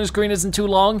as the loading screen isn't too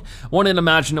long. Wouldn't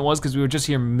imagine it was, because we were just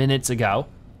here minutes ago.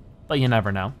 But you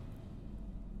never know.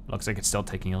 Looks like it's still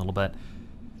taking a little bit.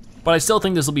 But I still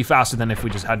think this will be faster than if we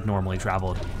just had normally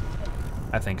traveled.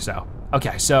 I think so.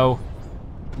 Okay, so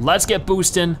let's get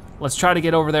boosting. Let's try to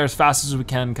get over there as fast as we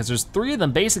can, because there's 3 of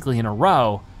them basically in a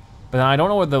row. But then I don't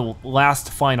know where the last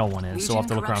final one is, so I'll have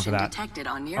to look around for that.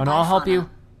 Oh no, I'll help you.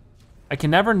 I can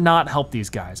never not help these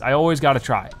guys. I always gotta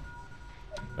try.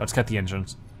 Let's cut the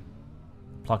engines.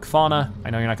 Pluck fauna. I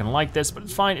know you're not gonna like this, but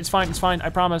it's fine, it's fine, it's fine, I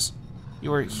promise.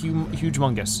 You are huge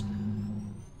mungus.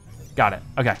 Got it,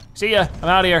 okay. See ya, I'm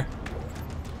out of here.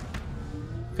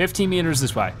 15 meters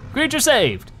this way. Creature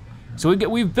saved. So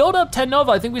we've built up 10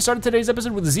 Nova. I think we started today's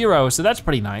episode with 0, so that's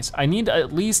pretty nice. I need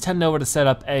at least 10 Nova to set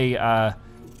up a,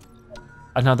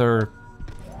 another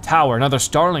tower, another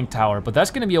Starlink tower, but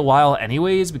that's gonna be a while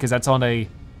anyways, because that's on a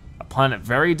planet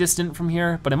very distant from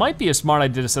here, but it might be a smart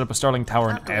idea to set up a Starlink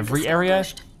tower in every area.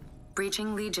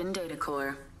 Breaching Legion data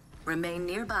core. Remain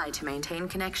nearby to maintain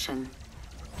connection.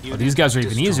 Oh, these guys are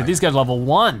even easier. These guys are level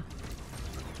 1.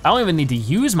 I don't even need to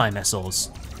use my missiles.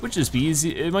 Which just be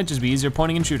easy. It might just be easier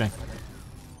pointing and shooting.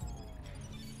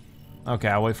 Okay,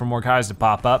 I'll wait for more guys to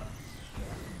pop up.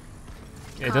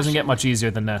 It doesn't get much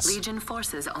easier than this. Legion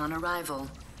forces on arrival.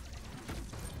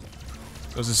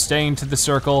 So just staying to the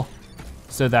circle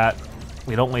so that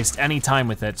we don't waste any time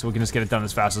with it, so we can just get it done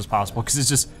as fast as possible,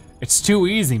 because it's too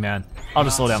easy, man. I'll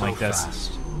just slow down like this.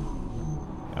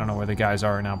 I don't know where the guys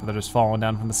are right now, but they're just falling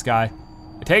down from the sky.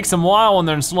 It takes them a while when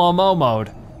they're in slow-mo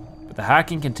mode, but the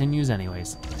hacking continues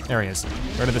anyways. There he is,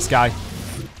 rid of this guy.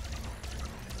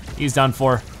 He's done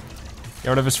for. Get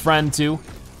rid of his friend too.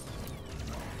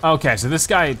 Okay, so this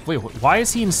guy, wait, why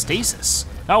is he in stasis?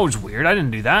 That was weird, I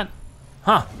didn't do that.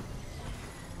 Huh.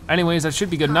 Anyways, that should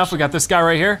be good enough. We got this guy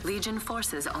right here. Legion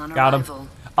forces on Got him. arrival.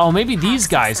 Oh, maybe these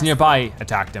guys nearby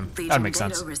attacked him. That makes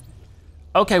sense.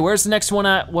 Okay, where's the next one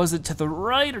at? Was it to the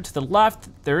right or to the left?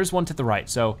 There is one to the right,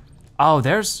 so, oh,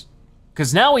 there's,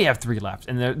 because now we have 3 left,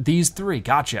 and these 3,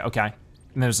 gotcha, okay.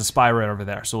 And there's a spy right over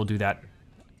there, so we'll do that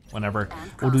whenever.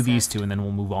 We'll do these 2, and then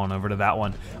we'll move on over to that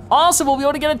one. Awesome, we'll be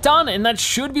able to get it done, and that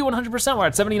should be 100%. We're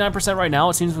at 79% right now.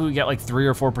 It seems we get like 3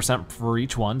 or 4% for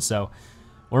each one, so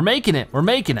we're making it, we're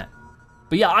making it.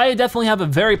 But yeah, I definitely have a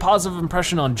very positive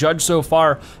impression on Judge so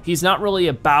far. He's not really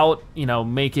about, you know,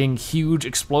 making huge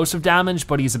explosive damage,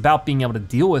 but he's about being able to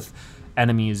deal with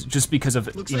enemies just because of,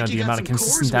 you know, the amount of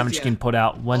consistent damage he can put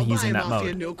out when he's in that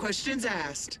mode. No questions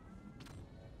asked.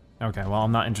 Okay, well,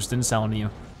 I'm not interested in selling to you.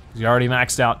 You're already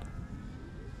maxed out.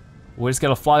 We just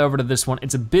gotta fly over to this one.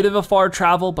 It's a bit of a far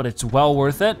travel, but it's well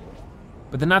worth it.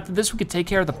 But then after this, we could take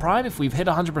care of the Prime if we've hit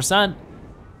 100%.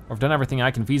 Or I've done everything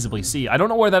I can feasibly see. I don't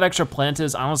know where that extra plant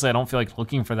is. Honestly, I don't feel like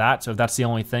looking for that. So if that's the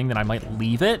only thing, then I might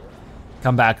leave it.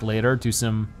 Come back later, do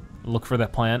some, look for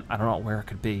that plant. I don't know where it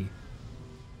could be.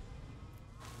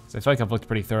 So I feel like I've looked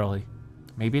pretty thoroughly.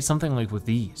 Maybe it's something like with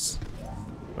these.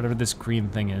 Whatever this green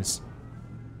thing is.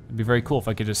 It'd be very cool if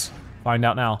I could just find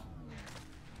out now.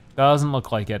 Doesn't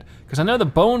look like it. Because I know the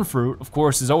bone fruit, of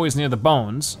course, is always near the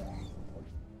bones.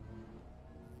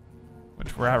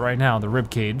 Which we're at right now, the rib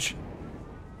cage.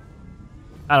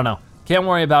 I don't know. Can't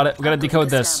worry about it. We gotta decode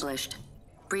this.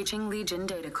 Breaching Legion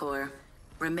data core.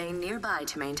 Remain nearby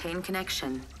to maintain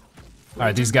connection. All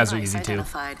right, these guys are easy too.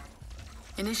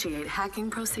 Initiate hacking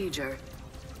procedure.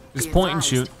 Just point and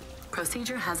shoot.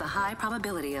 Procedure has a high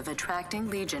probability of attracting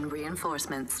Legion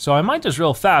reinforcements. So I might just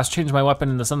real fast change my weapon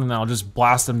into something that'll just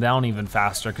blast them down even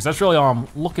faster, because that's really all I'm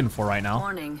looking for right now.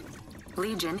 Warning,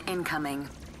 Legion incoming.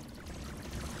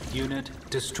 Unit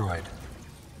destroyed.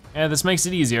 Yeah, this makes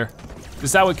it easier.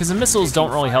 Just that way, because the missiles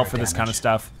don't really help for this kind of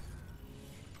stuff.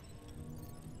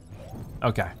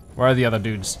 Okay, where are the other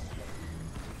dudes?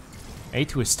 A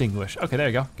to extinguish. Okay, there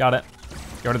you go, got it.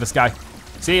 Get rid of this guy.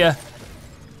 See ya.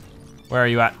 Where are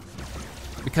you at?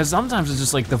 Because sometimes it's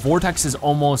just like the vortexes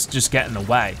almost just get in the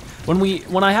way.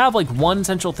 When I have like one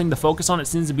central thing to focus on, it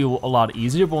seems to be a lot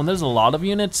easier, but when there's a lot of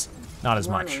units, not as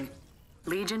much.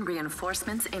 Legion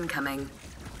reinforcements incoming.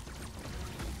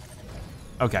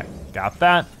 Okay, got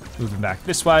that. Moving back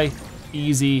this way,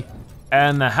 easy.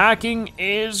 And the hacking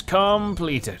is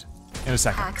completed. In a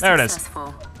second, there it is.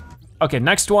 Okay,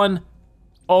 next one,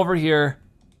 over here.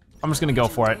 I'm just gonna go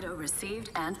for it. Received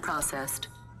and processed.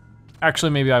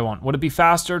 Actually, maybe I won't. Would it be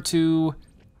faster to,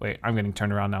 wait, I'm getting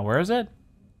turned around now. Where is it?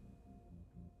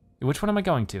 Which one am I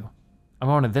going to? I'm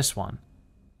going to this one.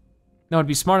 No, it'd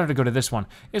be smarter to go to this one.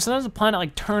 Yeah, sometimes the planet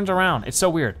like turns around. It's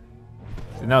so weird.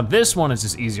 Now this one is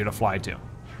just easier to fly to.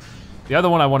 The other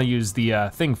one I want to use the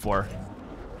thing for.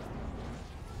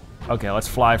 Okay, let's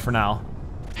fly for now.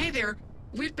 Hey there,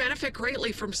 we'd benefit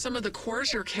greatly from some of the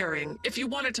cores you're carrying if you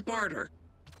wanted to barter.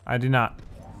 I do not.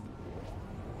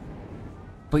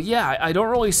 But yeah, I don't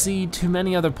really see too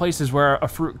many other places where a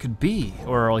fruit could be,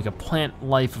 or like a plant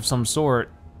life of some sort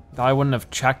that I wouldn't have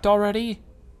checked already.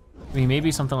 I mean,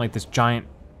 maybe something like this giant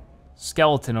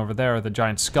skeleton over there, or the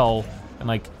giant skull, and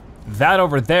like that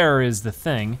over there is the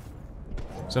thing.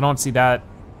 So I don't see that,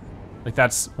 like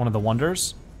that's one of the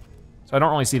wonders. So I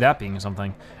don't really see that being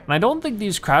something. And I don't think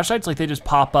these crash sites, like they just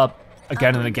pop up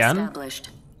again and again.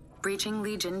 Breaching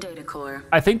Legion data core.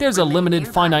 I think there's a limited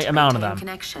finite amount of them.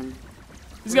 Connection.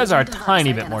 These guys are a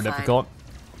tiny bit more difficult.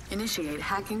 Initiate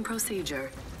hacking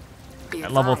procedure.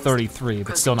 At level 33,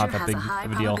 but still not that big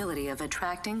of a deal. Probability of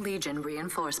attracting Legion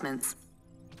reinforcements.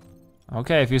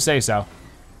 Okay, if you say so.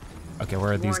 Okay,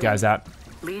 where are these guys at?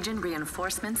 Legion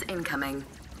reinforcements incoming.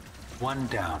 One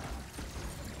down.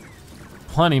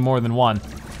 Plenty more than one.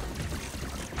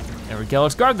 There we go,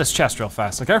 let's guard this chest real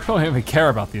fast. Like, I really don't even care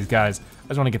about these guys. I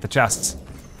just wanna get the chests.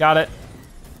 Got it.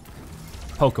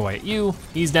 Poke away at you,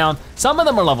 he's down. Some of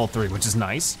them are level 3, which is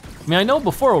nice. I mean, I know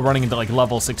before we're running into like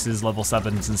level 6s, level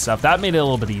 7s and stuff. That made it a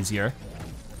little bit easier.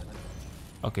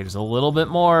 Okay, just a little bit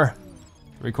more.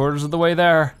 3/4 of the way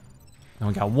there. And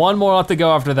we got one more left to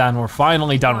go after that, and we're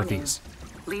finally done with these.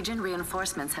 Legion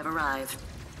reinforcements have arrived.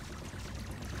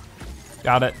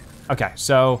 Got it. Okay,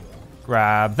 so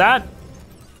grab that.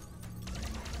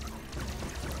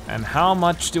 And how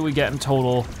much do we get in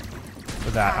total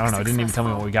for that? I don't know, it didn't even tell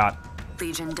me what we got.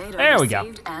 Legion data there we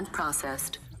go. And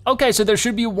processed. Okay, so there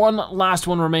should be one last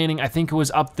one remaining. I think it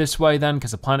was up this way then, because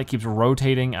the planet keeps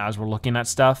rotating as we're looking at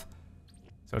stuff.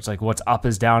 So it's like what's up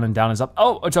is down and down is up.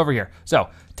 Oh, it's over here. So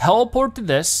teleport to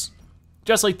this,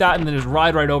 just like that, and then just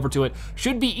ride right over to it.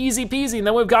 Should be easy peasy, and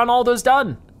then we've gotten all those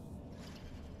done.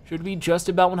 Should be just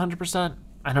about 100%.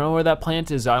 I don't know where that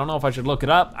plant is. I don't know if I should look it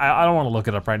up. I don't wanna look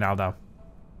it up right now though.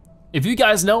 If you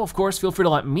guys know, of course, feel free to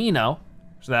let me know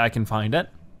so that I can find it.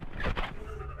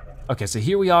 Okay, so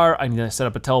here we are. I need to set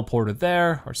up a teleporter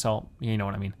there, or you know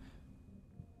what I mean.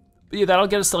 But yeah, that'll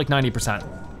get us to like 90%.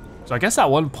 So I guess that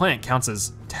one plant counts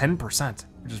as 10%,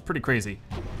 which is pretty crazy.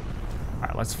 All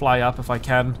right, let's fly up if I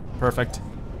can. Perfect.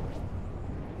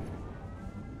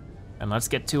 And let's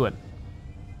get to it.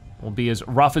 We'll be as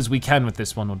rough as we can with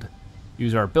this one. We'll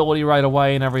use our ability right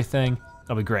away and everything.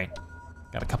 That'll be great.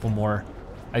 Got a couple more.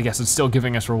 I guess it's still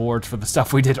giving us rewards for the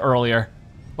stuff we did earlier.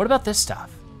 What about this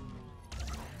stuff?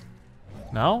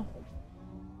 No?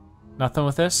 Nothing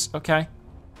with this? Okay.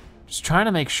 Just trying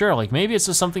to make sure, like maybe it's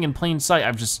just something in plain sight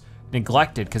I've just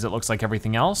neglected because it looks like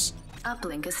everything else.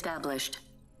 Uplink established.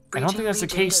 I don't think that's the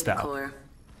case though. Core.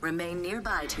 Remain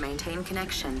nearby to maintain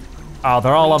connection. Oh,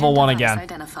 they're all level Legion 1 device again.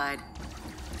 Identified.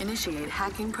 Initiate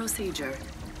hacking procedure.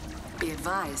 Be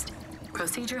advised,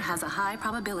 procedure has a high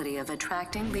probability of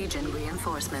attracting Legion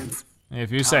reinforcements.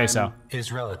 If you say so. Time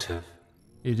is relative.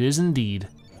 It is indeed.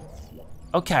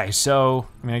 Okay, so,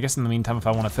 I mean, I guess in the meantime, if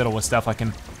I want to fiddle with stuff, I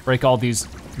can break all these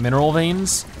mineral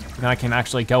veins, and then I can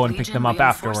actually go and pick them up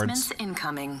afterwards.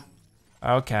 Incoming.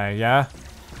 Okay, yeah.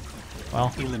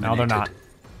 Well, now they're not.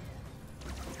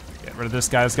 Get rid of this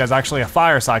guy. This guy's actually a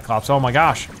fire cyclops. Oh my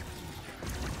gosh.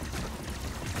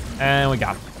 And we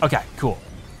got him. Okay, cool.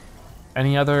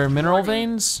 Any other mineral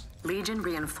veins? Legion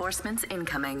reinforcements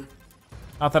incoming.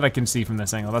 Not that I can see from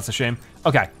this angle, that's a shame.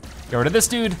 Okay, get rid of this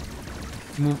dude.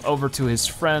 Move over to his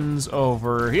friends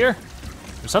over here.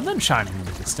 There's something shining in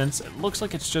the distance. It looks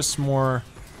like it's just more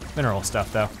mineral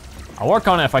stuff though. I'll work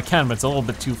on it if I can, but it's a little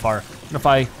bit too far. And if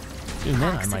I zoom in,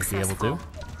 I might be able to.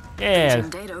 Yeah.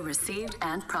 Data received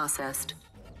and processed.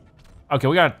 Okay,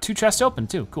 we got 2 chests open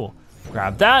too, cool.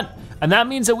 Grab that, and that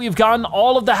means that we've gotten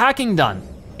all of the hacking done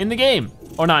in the game.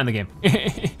 Or not in the game,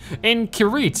 in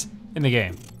Kirit in the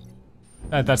game.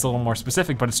 That's a little more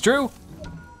specific, but it's true.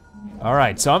 All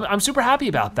right, so I'm super happy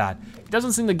about that. It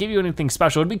doesn't seem to give you anything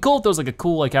special. It'd be cool if there was like a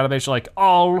cool like animation like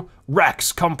all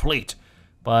Rex complete,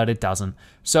 but it doesn't.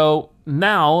 So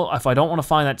now, if I don't wanna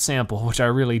find that sample, which I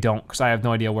really don't, because I have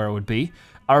no idea where it would be,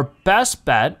 our best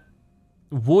bet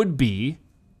would be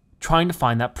trying to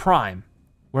find that prime.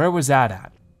 Where was that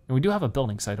at? And we do have a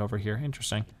building site over here,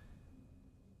 interesting.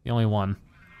 The only one.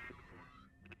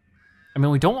 I mean,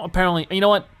 we don't apparently, you know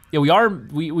what? Yeah,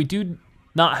 we do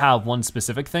not have one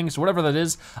specific thing, so whatever that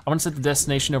is, I wanna set the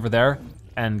destination over there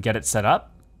and get it set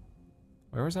up.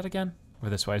 Where was that again? Over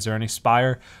this way, is there any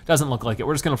spire? Doesn't look like it,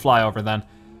 we're just gonna fly over then.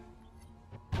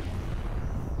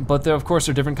 But there, of course,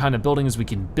 are different kind of buildings we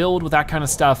can build with that kind of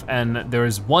stuff, and there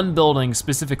is one building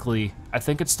specifically, I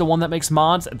think it's the one that makes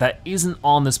mods, that isn't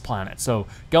on this planet. So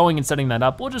going and setting that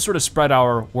up, we'll just sort of spread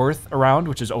our worth around,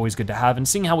 which is always good to have, and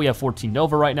seeing how we have 14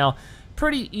 Nova right now,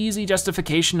 pretty easy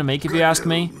justification to make if you ask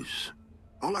me.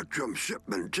 Electrum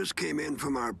shipment just came in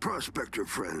from our prospector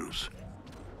friends.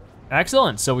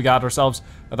 Excellent, so we got ourselves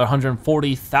another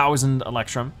 140,000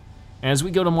 Electrum. And as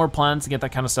we go to more planets and get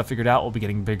that kind of stuff figured out, we'll be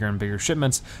getting bigger and bigger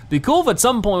shipments. Be cool if at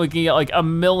some point we can get like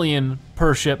 1 million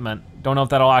per shipment. Don't know if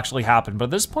that'll actually happen, but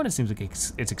at this point it seems like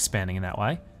it's expanding in that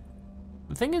way.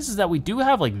 The thing is that we do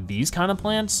have like these kind of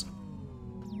plants,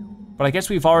 but I guess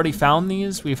we've already found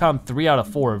these. We found 3 out of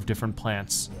 4 of different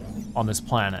plants on this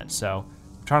planet, so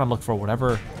I'm trying to look for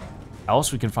whatever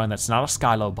else we can find that's not a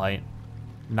skylobite,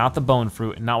 not the bone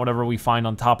fruit, and not whatever we find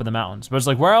on top of the mountains. But it's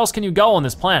like, where else can you go on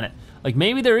this planet? Like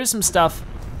maybe there is some stuff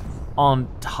on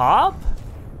top?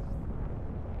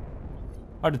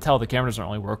 Hard to tell, the camera doesn't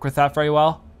really work with that very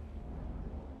well.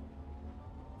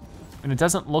 And it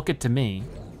doesn't look it to me.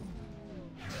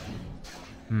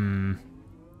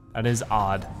 That is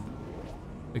odd.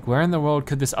 Like where in the world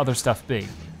could this other stuff be?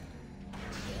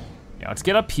 Yeah, let's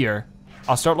get up here.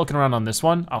 I'll start looking around on this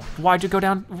one. Oh, why'd you go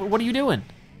down? What are you doing?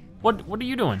 What are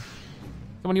you doing?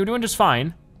 When you were doing just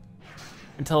fine,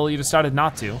 until you decided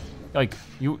not to. Like,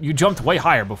 you jumped way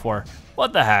higher before.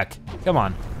 What the heck? Come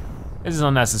on. This is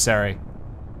unnecessary.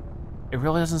 It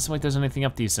really doesn't seem like there's anything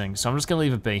up these things, so I'm just gonna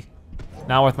leave it be.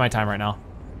 Not worth my time right now.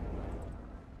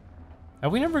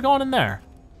 Have we never gone in there?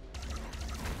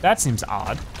 That seems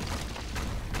odd.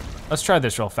 Let's try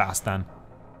this real fast then.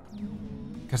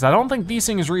 Because I don't think these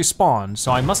things respawn,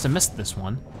 so I must have missed this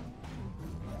one.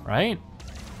 Right?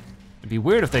 It'd be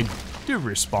weird if they do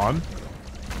respawn.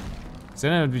 Because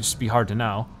then it would just be hard to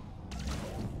know.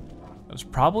 There's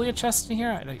probably a chest in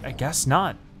here, I guess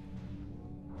not.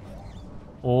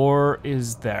 Or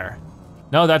is there?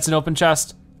 No, that's an open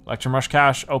chest. Electrum Rush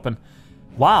cache, open.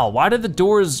 Wow, why did the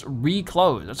doors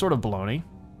re-close? That's sort of baloney.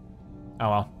 Oh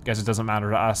well, guess it doesn't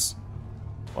matter to us.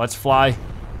 Let's fly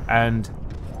and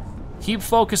keep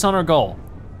focus on our goal,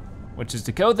 which is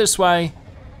to go this way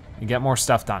and get more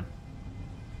stuff done.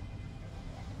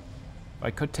 I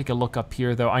could take a look up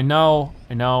here though. I know,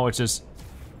 it's just,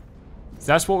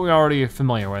 that's what we're already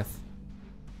familiar with.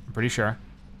 I'm pretty sure.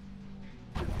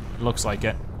 It looks like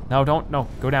it. No, no,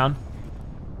 go down.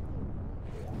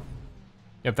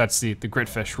 Yep, that's the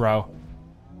gritfish row.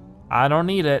 I don't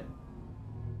need it.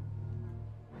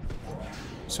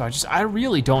 So I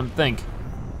really don't think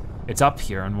it's up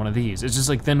here on one of these. It's just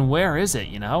like, then where is it,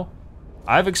 you know?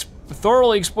 I've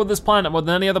thoroughly explored this planet more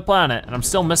than any other planet, and I'm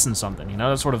still missing something, you know?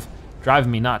 That's sort of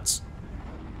driving me nuts.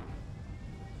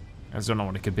 I just don't know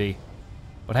what it could be.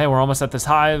 But hey, we're almost at this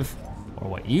hive, or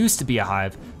what used to be a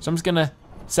hive. So I'm just gonna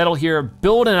settle here,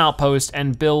 build an outpost,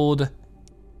 and build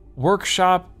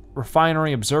workshop,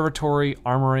 refinery, observatory,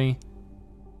 armory.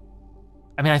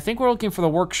 I mean, I think we're looking for the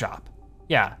workshop.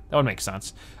 Yeah, that would make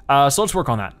sense. So let's work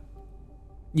on that.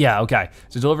 Yeah, okay.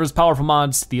 So delivers powerful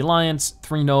mods to the Alliance,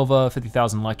 3 Nova,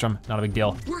 50,000 Electrum, not a big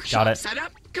deal. Workshop Got it.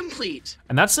 setup complete.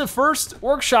 And that's the first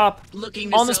workshop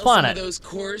Looking to on this sell planet. Some of those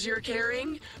cores you're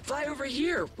carrying? Fly over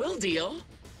here, we'll deal.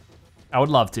 I would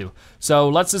love to. So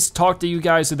let's just talk to you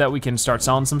guys so that we can start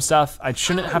selling some stuff. I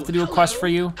shouldn't have to do a quest for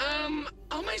you.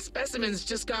 All my specimens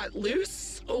just got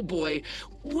loose. Oh boy,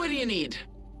 what do you need?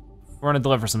 We're gonna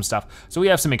deliver some stuff. So we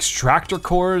have some extractor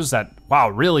cores that, wow,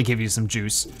 really give you some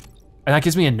juice. And that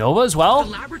gives me a Nova as well?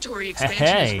 The laboratory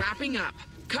expansion is wrapping up.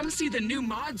 Come see the new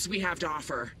mods we have to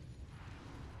offer.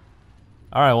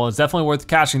 All right, well, it's definitely worth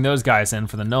cashing those guys in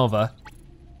for the Nova.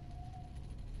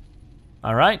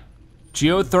 All right,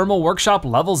 geothermal workshop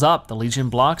levels up. The Legion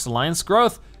blocks Alliance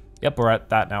growth. Yep, we're at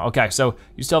that now. Okay, so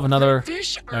you still have another,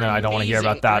 no, I don't wanna hear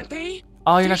about that.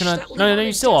 Oh, you're not gonna, no,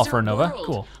 you still offer a Nova,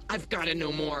 cool. I've gotta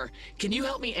know more. Can you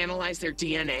help me analyze their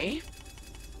DNA?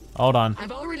 Hold on.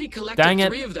 I've already collected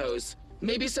 3 of those.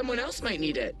 Maybe someone else might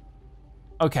need it.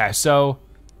 Okay, so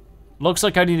looks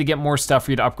like I need to get more stuff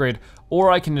for you to upgrade,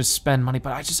 or I can just spend money,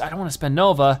 but I don't wanna spend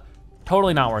Nova.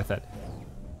 Totally not worth it.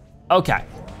 Okay,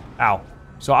 ow.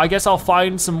 So I guess I'll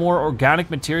find some more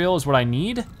organic material is what I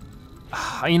need.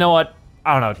 You know what?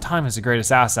 I don't know, time is the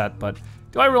greatest asset, but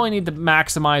do I really need to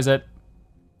maximize it?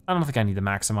 I don't think I need to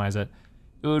maximize it.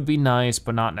 It would be nice,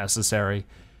 but not necessary.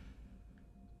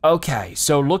 Okay,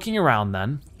 so looking around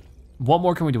then, what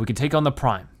more can we do? We can take on the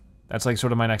Prime. That's like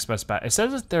sort of my next best bet. It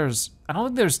says that I don't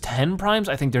think there's 10 Primes,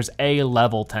 I think there's a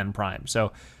level 10 Prime.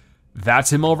 So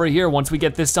that's him over here. Once we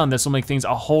get this done, this will make things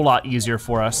a whole lot easier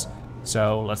for us.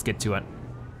 So let's get to it.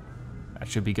 That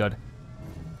should be good.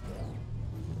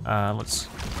 Let's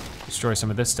destroy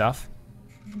some of this stuff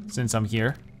since I'm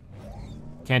here.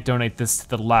 Can't donate this to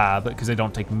the lab because they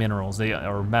don't take minerals,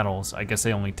 or metals. I guess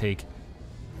they only take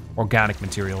organic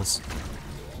materials.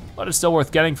 But it's still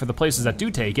worth getting for the places that do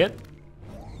take it.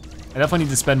 I definitely need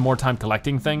to spend more time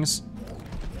collecting things.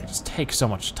 It just takes so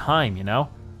much time, you know?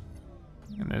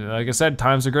 And like I said,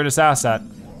 time's the greatest asset.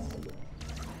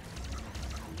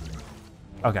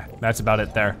 Okay, that's about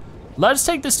it there. Let's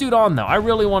take this dude on though. I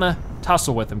really wanna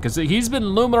tussle with him because he's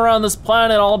been looming around this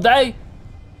planet all day.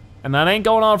 And that ain't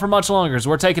going on for much longer, so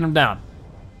we're taking him down.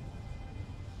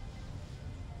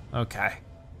 Okay.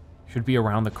 Should be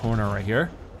around the corner right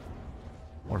here.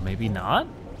 Or maybe not.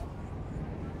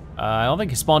 I don't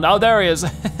think he spawned, oh, there he is.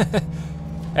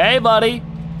 Hey, buddy.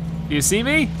 Do you see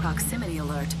me? Proximity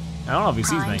alert. I don't know if he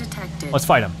sees Prime me. detected. Let's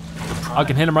fight him. I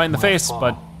can hit him right in the face,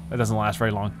 but that doesn't last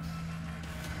very long.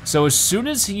 So as soon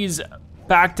as he's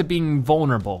back to being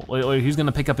vulnerable, he's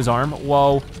gonna pick up his arm.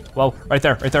 Whoa, whoa, right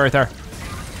there, right there, right there.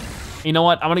 You know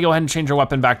what, I'm gonna go ahead and change our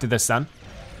weapon back to this then.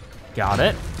 Got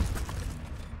it.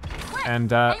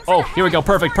 And, oh, here we go,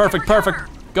 perfect, perfect, perfect.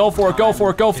 Go for it, go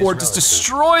for it, go for it. Just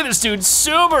destroy this dude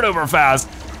super duper fast.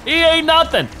 He ain't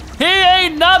nothing, he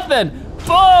ain't nothing.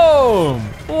 Boom,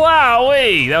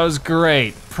 wowee, that was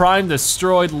great. Prime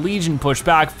destroyed, Legion pushed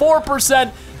back,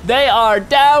 4%. They are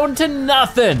down to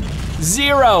nothing.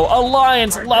 0,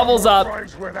 Alliance levels up.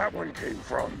 Where that one came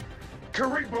from.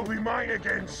 Karit will be mine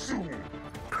again soon.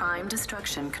 Prime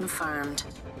destruction confirmed.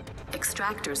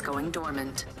 Extractors going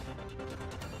dormant.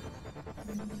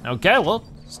 Okay, well,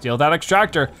 steal that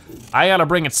extractor. I gotta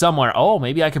bring it somewhere. Oh,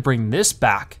 maybe I could bring this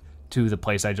back to the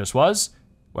place I just was.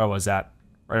 Where was that?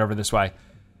 Right over this way.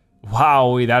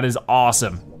 Wow, that is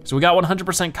awesome. So we got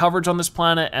 100% coverage on this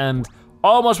planet and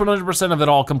almost 100% of it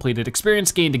all completed.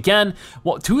 Experience gained again.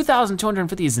 Well,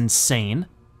 2,250 is insane.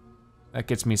 That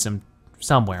gets me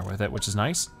somewhere with it, which is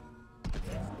nice.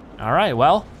 All right,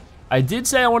 well, I did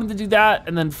say I wanted to do that,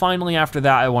 and then finally after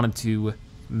that, I wanted to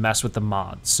mess with the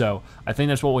mods. So I think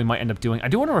that's what we might end up doing. I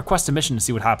do want to request a mission to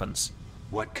see what happens.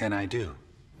 What can I do?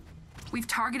 We've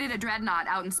targeted a dreadnought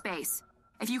out in space.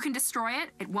 If you can destroy it,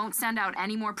 it won't send out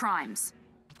any more primes.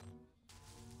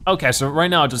 Okay, so right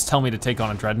now, just tell me to take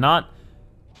on a dreadnought,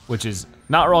 which is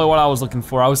not really what I was looking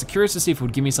for. I was curious to see if it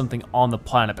would give me something on the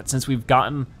planet, but since we've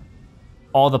gotten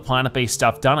all the planet-based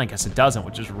stuff done, I guess it doesn't,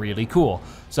 which is really cool.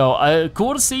 So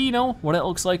cool to see, you know, what it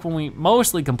looks like when we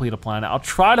mostly complete a planet. I'll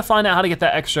try to find out how to get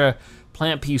that extra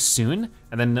planet piece soon,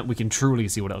 and then we can truly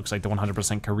see what it looks like, the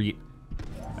 100% Karit.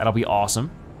 That'll be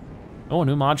awesome. Oh, a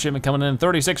new mod shipment coming in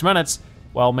 36 minutes.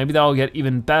 Well, maybe that'll get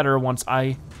even better once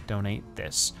I donate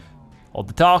this. Hold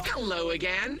the talk. Hello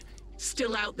again.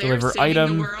 Still out there Deliver saving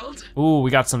item. the world? Ooh, we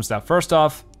got some stuff. First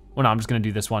off, well, no, I'm just gonna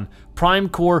do this one. Prime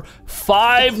Core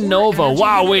 5 Nova,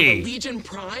 wowee. Legion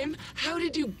Prime? How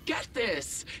did you get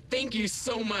this? Thank you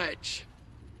so much.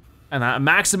 And that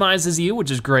maximizes you, which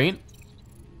is great.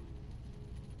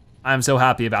 I'm so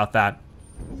happy about that.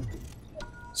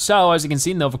 So, as you can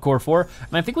see, Nova Core 4,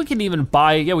 and I think we can even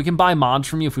buy, yeah, we can buy mods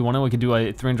from you if we want to. We can do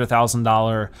a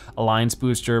 $300,000 Alliance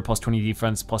booster, plus 20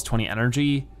 defense, plus 20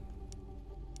 energy.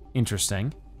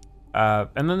 Interesting.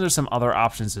 And then there's some other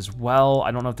options as well.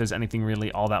 I don't know if there's anything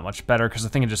really all that much better, because I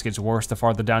think it just gets worse the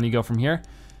farther down you go from here.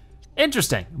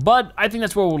 Interesting, but I think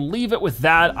that's where we'll leave it with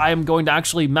that. I am going to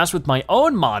actually mess with my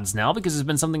own mods now, because it's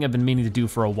been something I've been meaning to do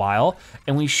for a while,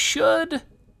 and we should,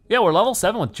 yeah, we're level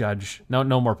 7 with Judge.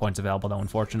 No more points available though,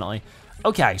 unfortunately.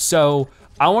 Okay, so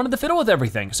I wanted to fiddle with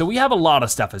everything. So we have a lot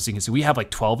of stuff, as you can see. We have like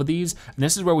 12 of these, and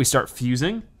this is where we start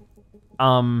fusing.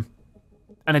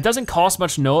 And it doesn't cost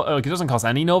much, it doesn't cost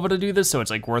any Nova to do this, so it's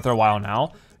like worth our while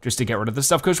now, just to get rid of this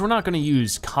stuff, because we're not gonna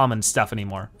use common stuff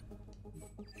anymore.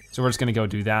 So we're just gonna go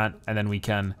do that, and then we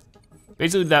can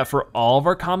basically do that for all of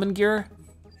our common gear,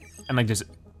 and like just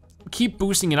keep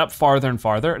boosting it up farther and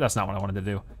farther. That's not what I wanted to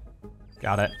do.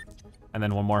 Got it. And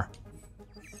then one more.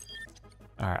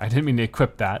 All right, I didn't mean to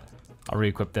equip that. I'll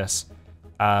re-equip this.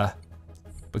 But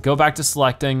go back to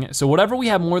selecting. So whatever we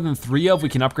have more than 3 of, we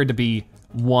can upgrade to be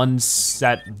 1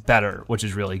 set better, which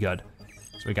is really good.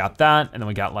 So we got that, and then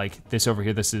we got like this over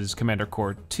here. This is Commander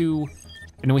Core 2.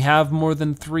 And we have more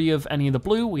than 3 of any of the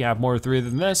blue. We have more 3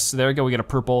 than this. So there we go, we get a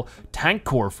purple Tank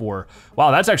Core 4.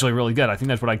 Wow, that's actually really good. I think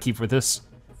that's what I'd keep for this,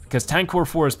 because Tank Core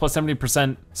 4 is plus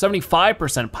 70%,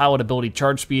 75% pilot ability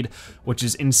charge speed, which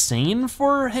is insane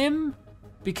for him,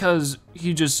 because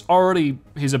he just already,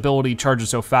 his ability charges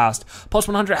so fast. Plus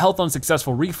 100 health on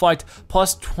successful reflect,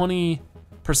 plus 20%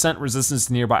 resistance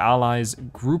to nearby allies,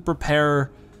 group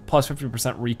repair, plus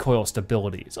 50% recoil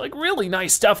stability. So like really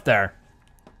nice stuff there.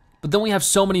 But then we have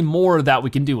so many more that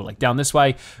we can do. Like down this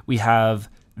way, we have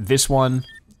this one,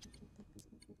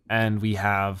 and we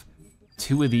have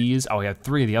 2 of these. Oh, we have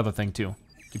 3 of the other thing too.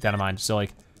 Keep that in mind. So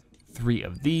like 3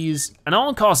 of these. And all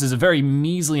it costs is a very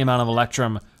measly amount of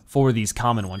Electrum for these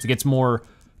common ones. It gets more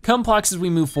complex as we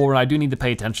move forward. I do need to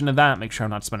pay attention to that, make sure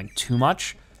I'm not spending too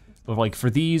much. But like for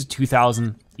these,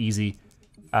 2,000, easy.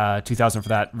 2,000 for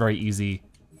that, very easy.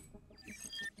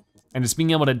 And just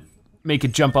being able to make a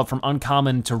jump up from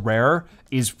uncommon to rare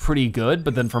is pretty good,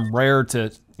 but then from rare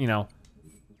to, you know,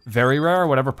 very rare,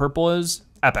 whatever purple is,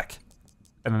 epic.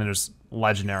 And then there's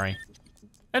legendary.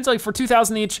 And it's like for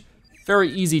 2,000 each,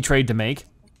 very easy trade to make.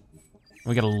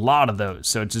 We get a lot of those,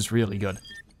 so it's just really good.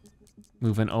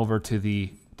 Moving over to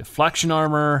the deflection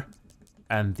armor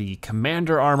and the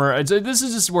commander armor. This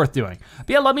is just worth doing. But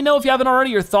yeah, let me know if you haven't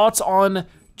already, your thoughts on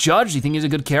Judge. Do you think he's a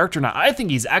good character or not? I think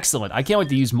he's excellent. I can't wait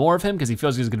to use more of him because he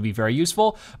feels he's gonna be very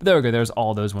useful. But there we go, there's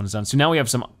all those ones done. So now we have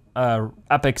some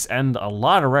epics and a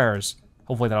lot of rares.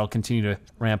 Hopefully that'll continue to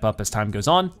ramp up as time goes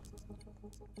on.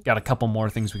 Got a couple more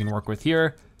things we can work with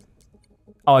here.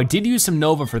 Oh, I did use some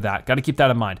Nova for that. Gotta keep that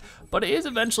in mind. But it is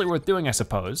eventually worth doing, I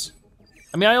suppose.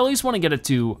 I mean, I at least wanna get it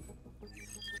to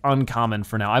uncommon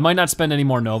for now. I might not spend any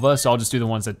more Nova, so I'll just do the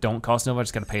ones that don't cost Nova. I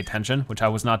just gotta pay attention, which I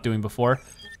was not doing before.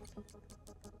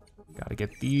 Gotta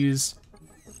get these.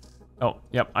 Oh,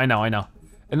 yep, I know.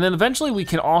 And then eventually we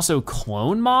can also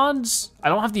clone mods. I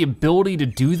don't have the ability to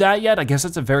do that yet. I guess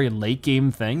that's a very late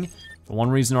game thing for one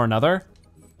reason or another.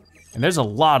 And there's a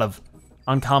lot of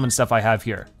uncommon stuff I have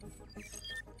here.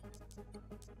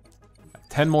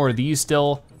 10 more of these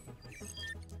still.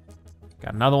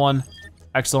 Got another one,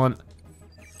 excellent.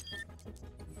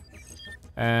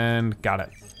 And got it.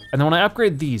 And then when I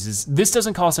upgrade these, this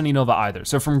doesn't cost any Nova either.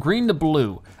 So from green to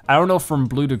blue, I don't know from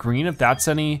blue to green if that's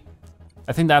any,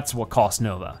 I think that's what costs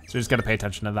Nova. So just gotta pay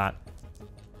attention to that.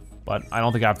 But I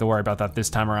don't think I have to worry about that this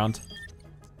time around.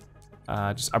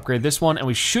 Just upgrade this one and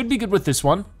we should be good with this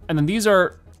one. And then these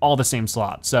are all the same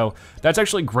slot. So that's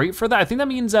actually great for that. I think that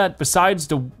means that besides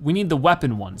we need the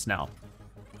weapon ones now.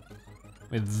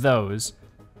 With those,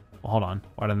 well, hold on,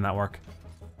 why didn't that work?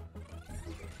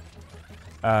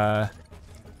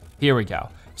 Here we go.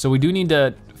 So we do need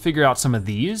to figure out some of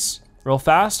these real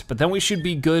fast, but then we should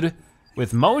be good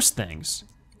with most things,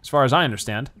 as far as I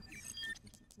understand,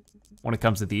 when it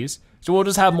comes to these. So we'll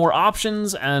just have more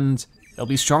options and there'll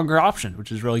be stronger options,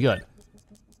 which is really good.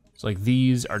 So like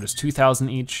these are just 2,000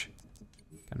 each.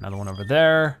 Got another one over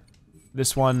there.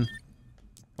 This one,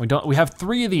 we have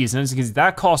 3 of these, and as you can see,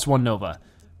 that costs 1 Nova.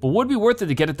 But would be worth it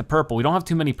to get it the purple. We don't have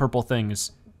too many purple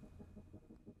things.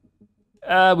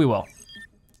 We will.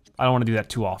 I don't wanna do that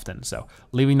too often, so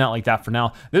leaving that like that for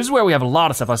now. This is where we have a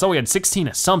lot of stuff. I saw we had 16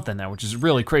 of something there, which is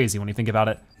really crazy when you think about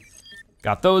it.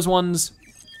 Got those ones,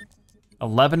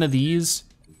 11 of these.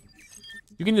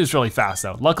 You can do this really fast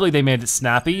though. Luckily they made it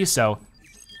snappy, so,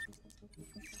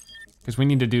 because we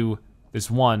need to do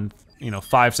this one,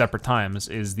 5 separate times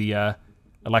is the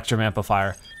Electrum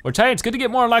amplifier. Which, hey, it's good to get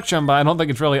more Electrum, but I don't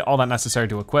think it's really all that necessary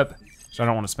to equip, so I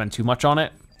don't wanna spend too much on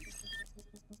it.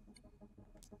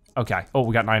 Okay, oh,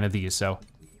 we got 9 of these, so.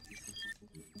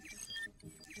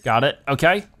 Got it,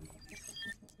 okay.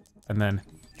 And then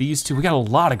these 2, we got a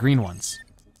lot of green ones.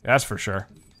 That's for sure.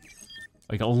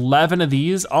 Like 11 of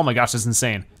these, oh my gosh, that's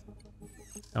insane.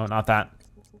 No, not that.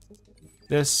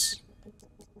 This,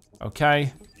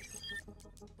 okay.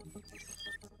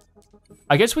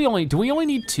 I guess do we only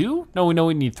need 2? No, we know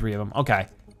we need 3 of them, okay. I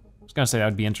was gonna say that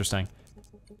would be interesting.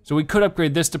 So we could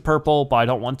upgrade this to purple, but I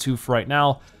don't want to for right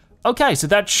now. Okay, so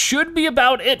that should be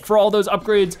about it for all those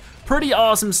upgrades. Pretty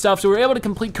awesome stuff. So we're able to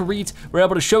complete Karit, we're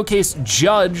able to showcase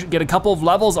Judge, get a couple of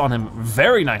levels on him,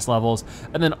 very nice levels,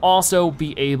 and then also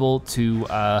be able to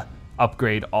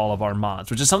upgrade all of our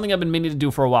mods, which is something I've been meaning to do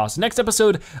for a while. So next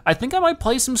episode, I think I might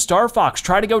play some Star Fox,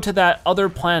 try to go to that other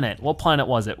planet. What planet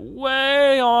was it?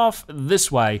 Way off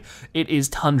this way. It is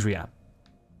Tundria.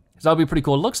 So that'll be pretty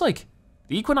cool. It looks like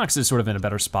the Equinox is sort of in a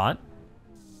better spot.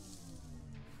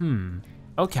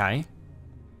 Okay.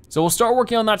 So we'll start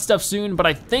working on that stuff soon, but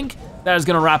I think that is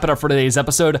gonna wrap it up for today's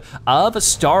episode of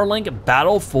Starlink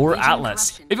Battle for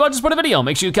Atlas. If you want to just put a video,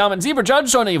 make sure you comment Zebra Judge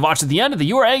so I know you've watched to the end of the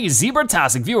you are a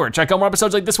Zebra-tastic viewer. Check out more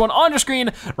episodes like this one on your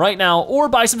screen right now, or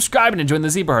by subscribing and joining the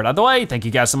Zebra Herd. Either way, thank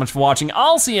you guys so much for watching.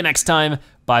 I'll see you next time.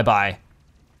 Bye-bye.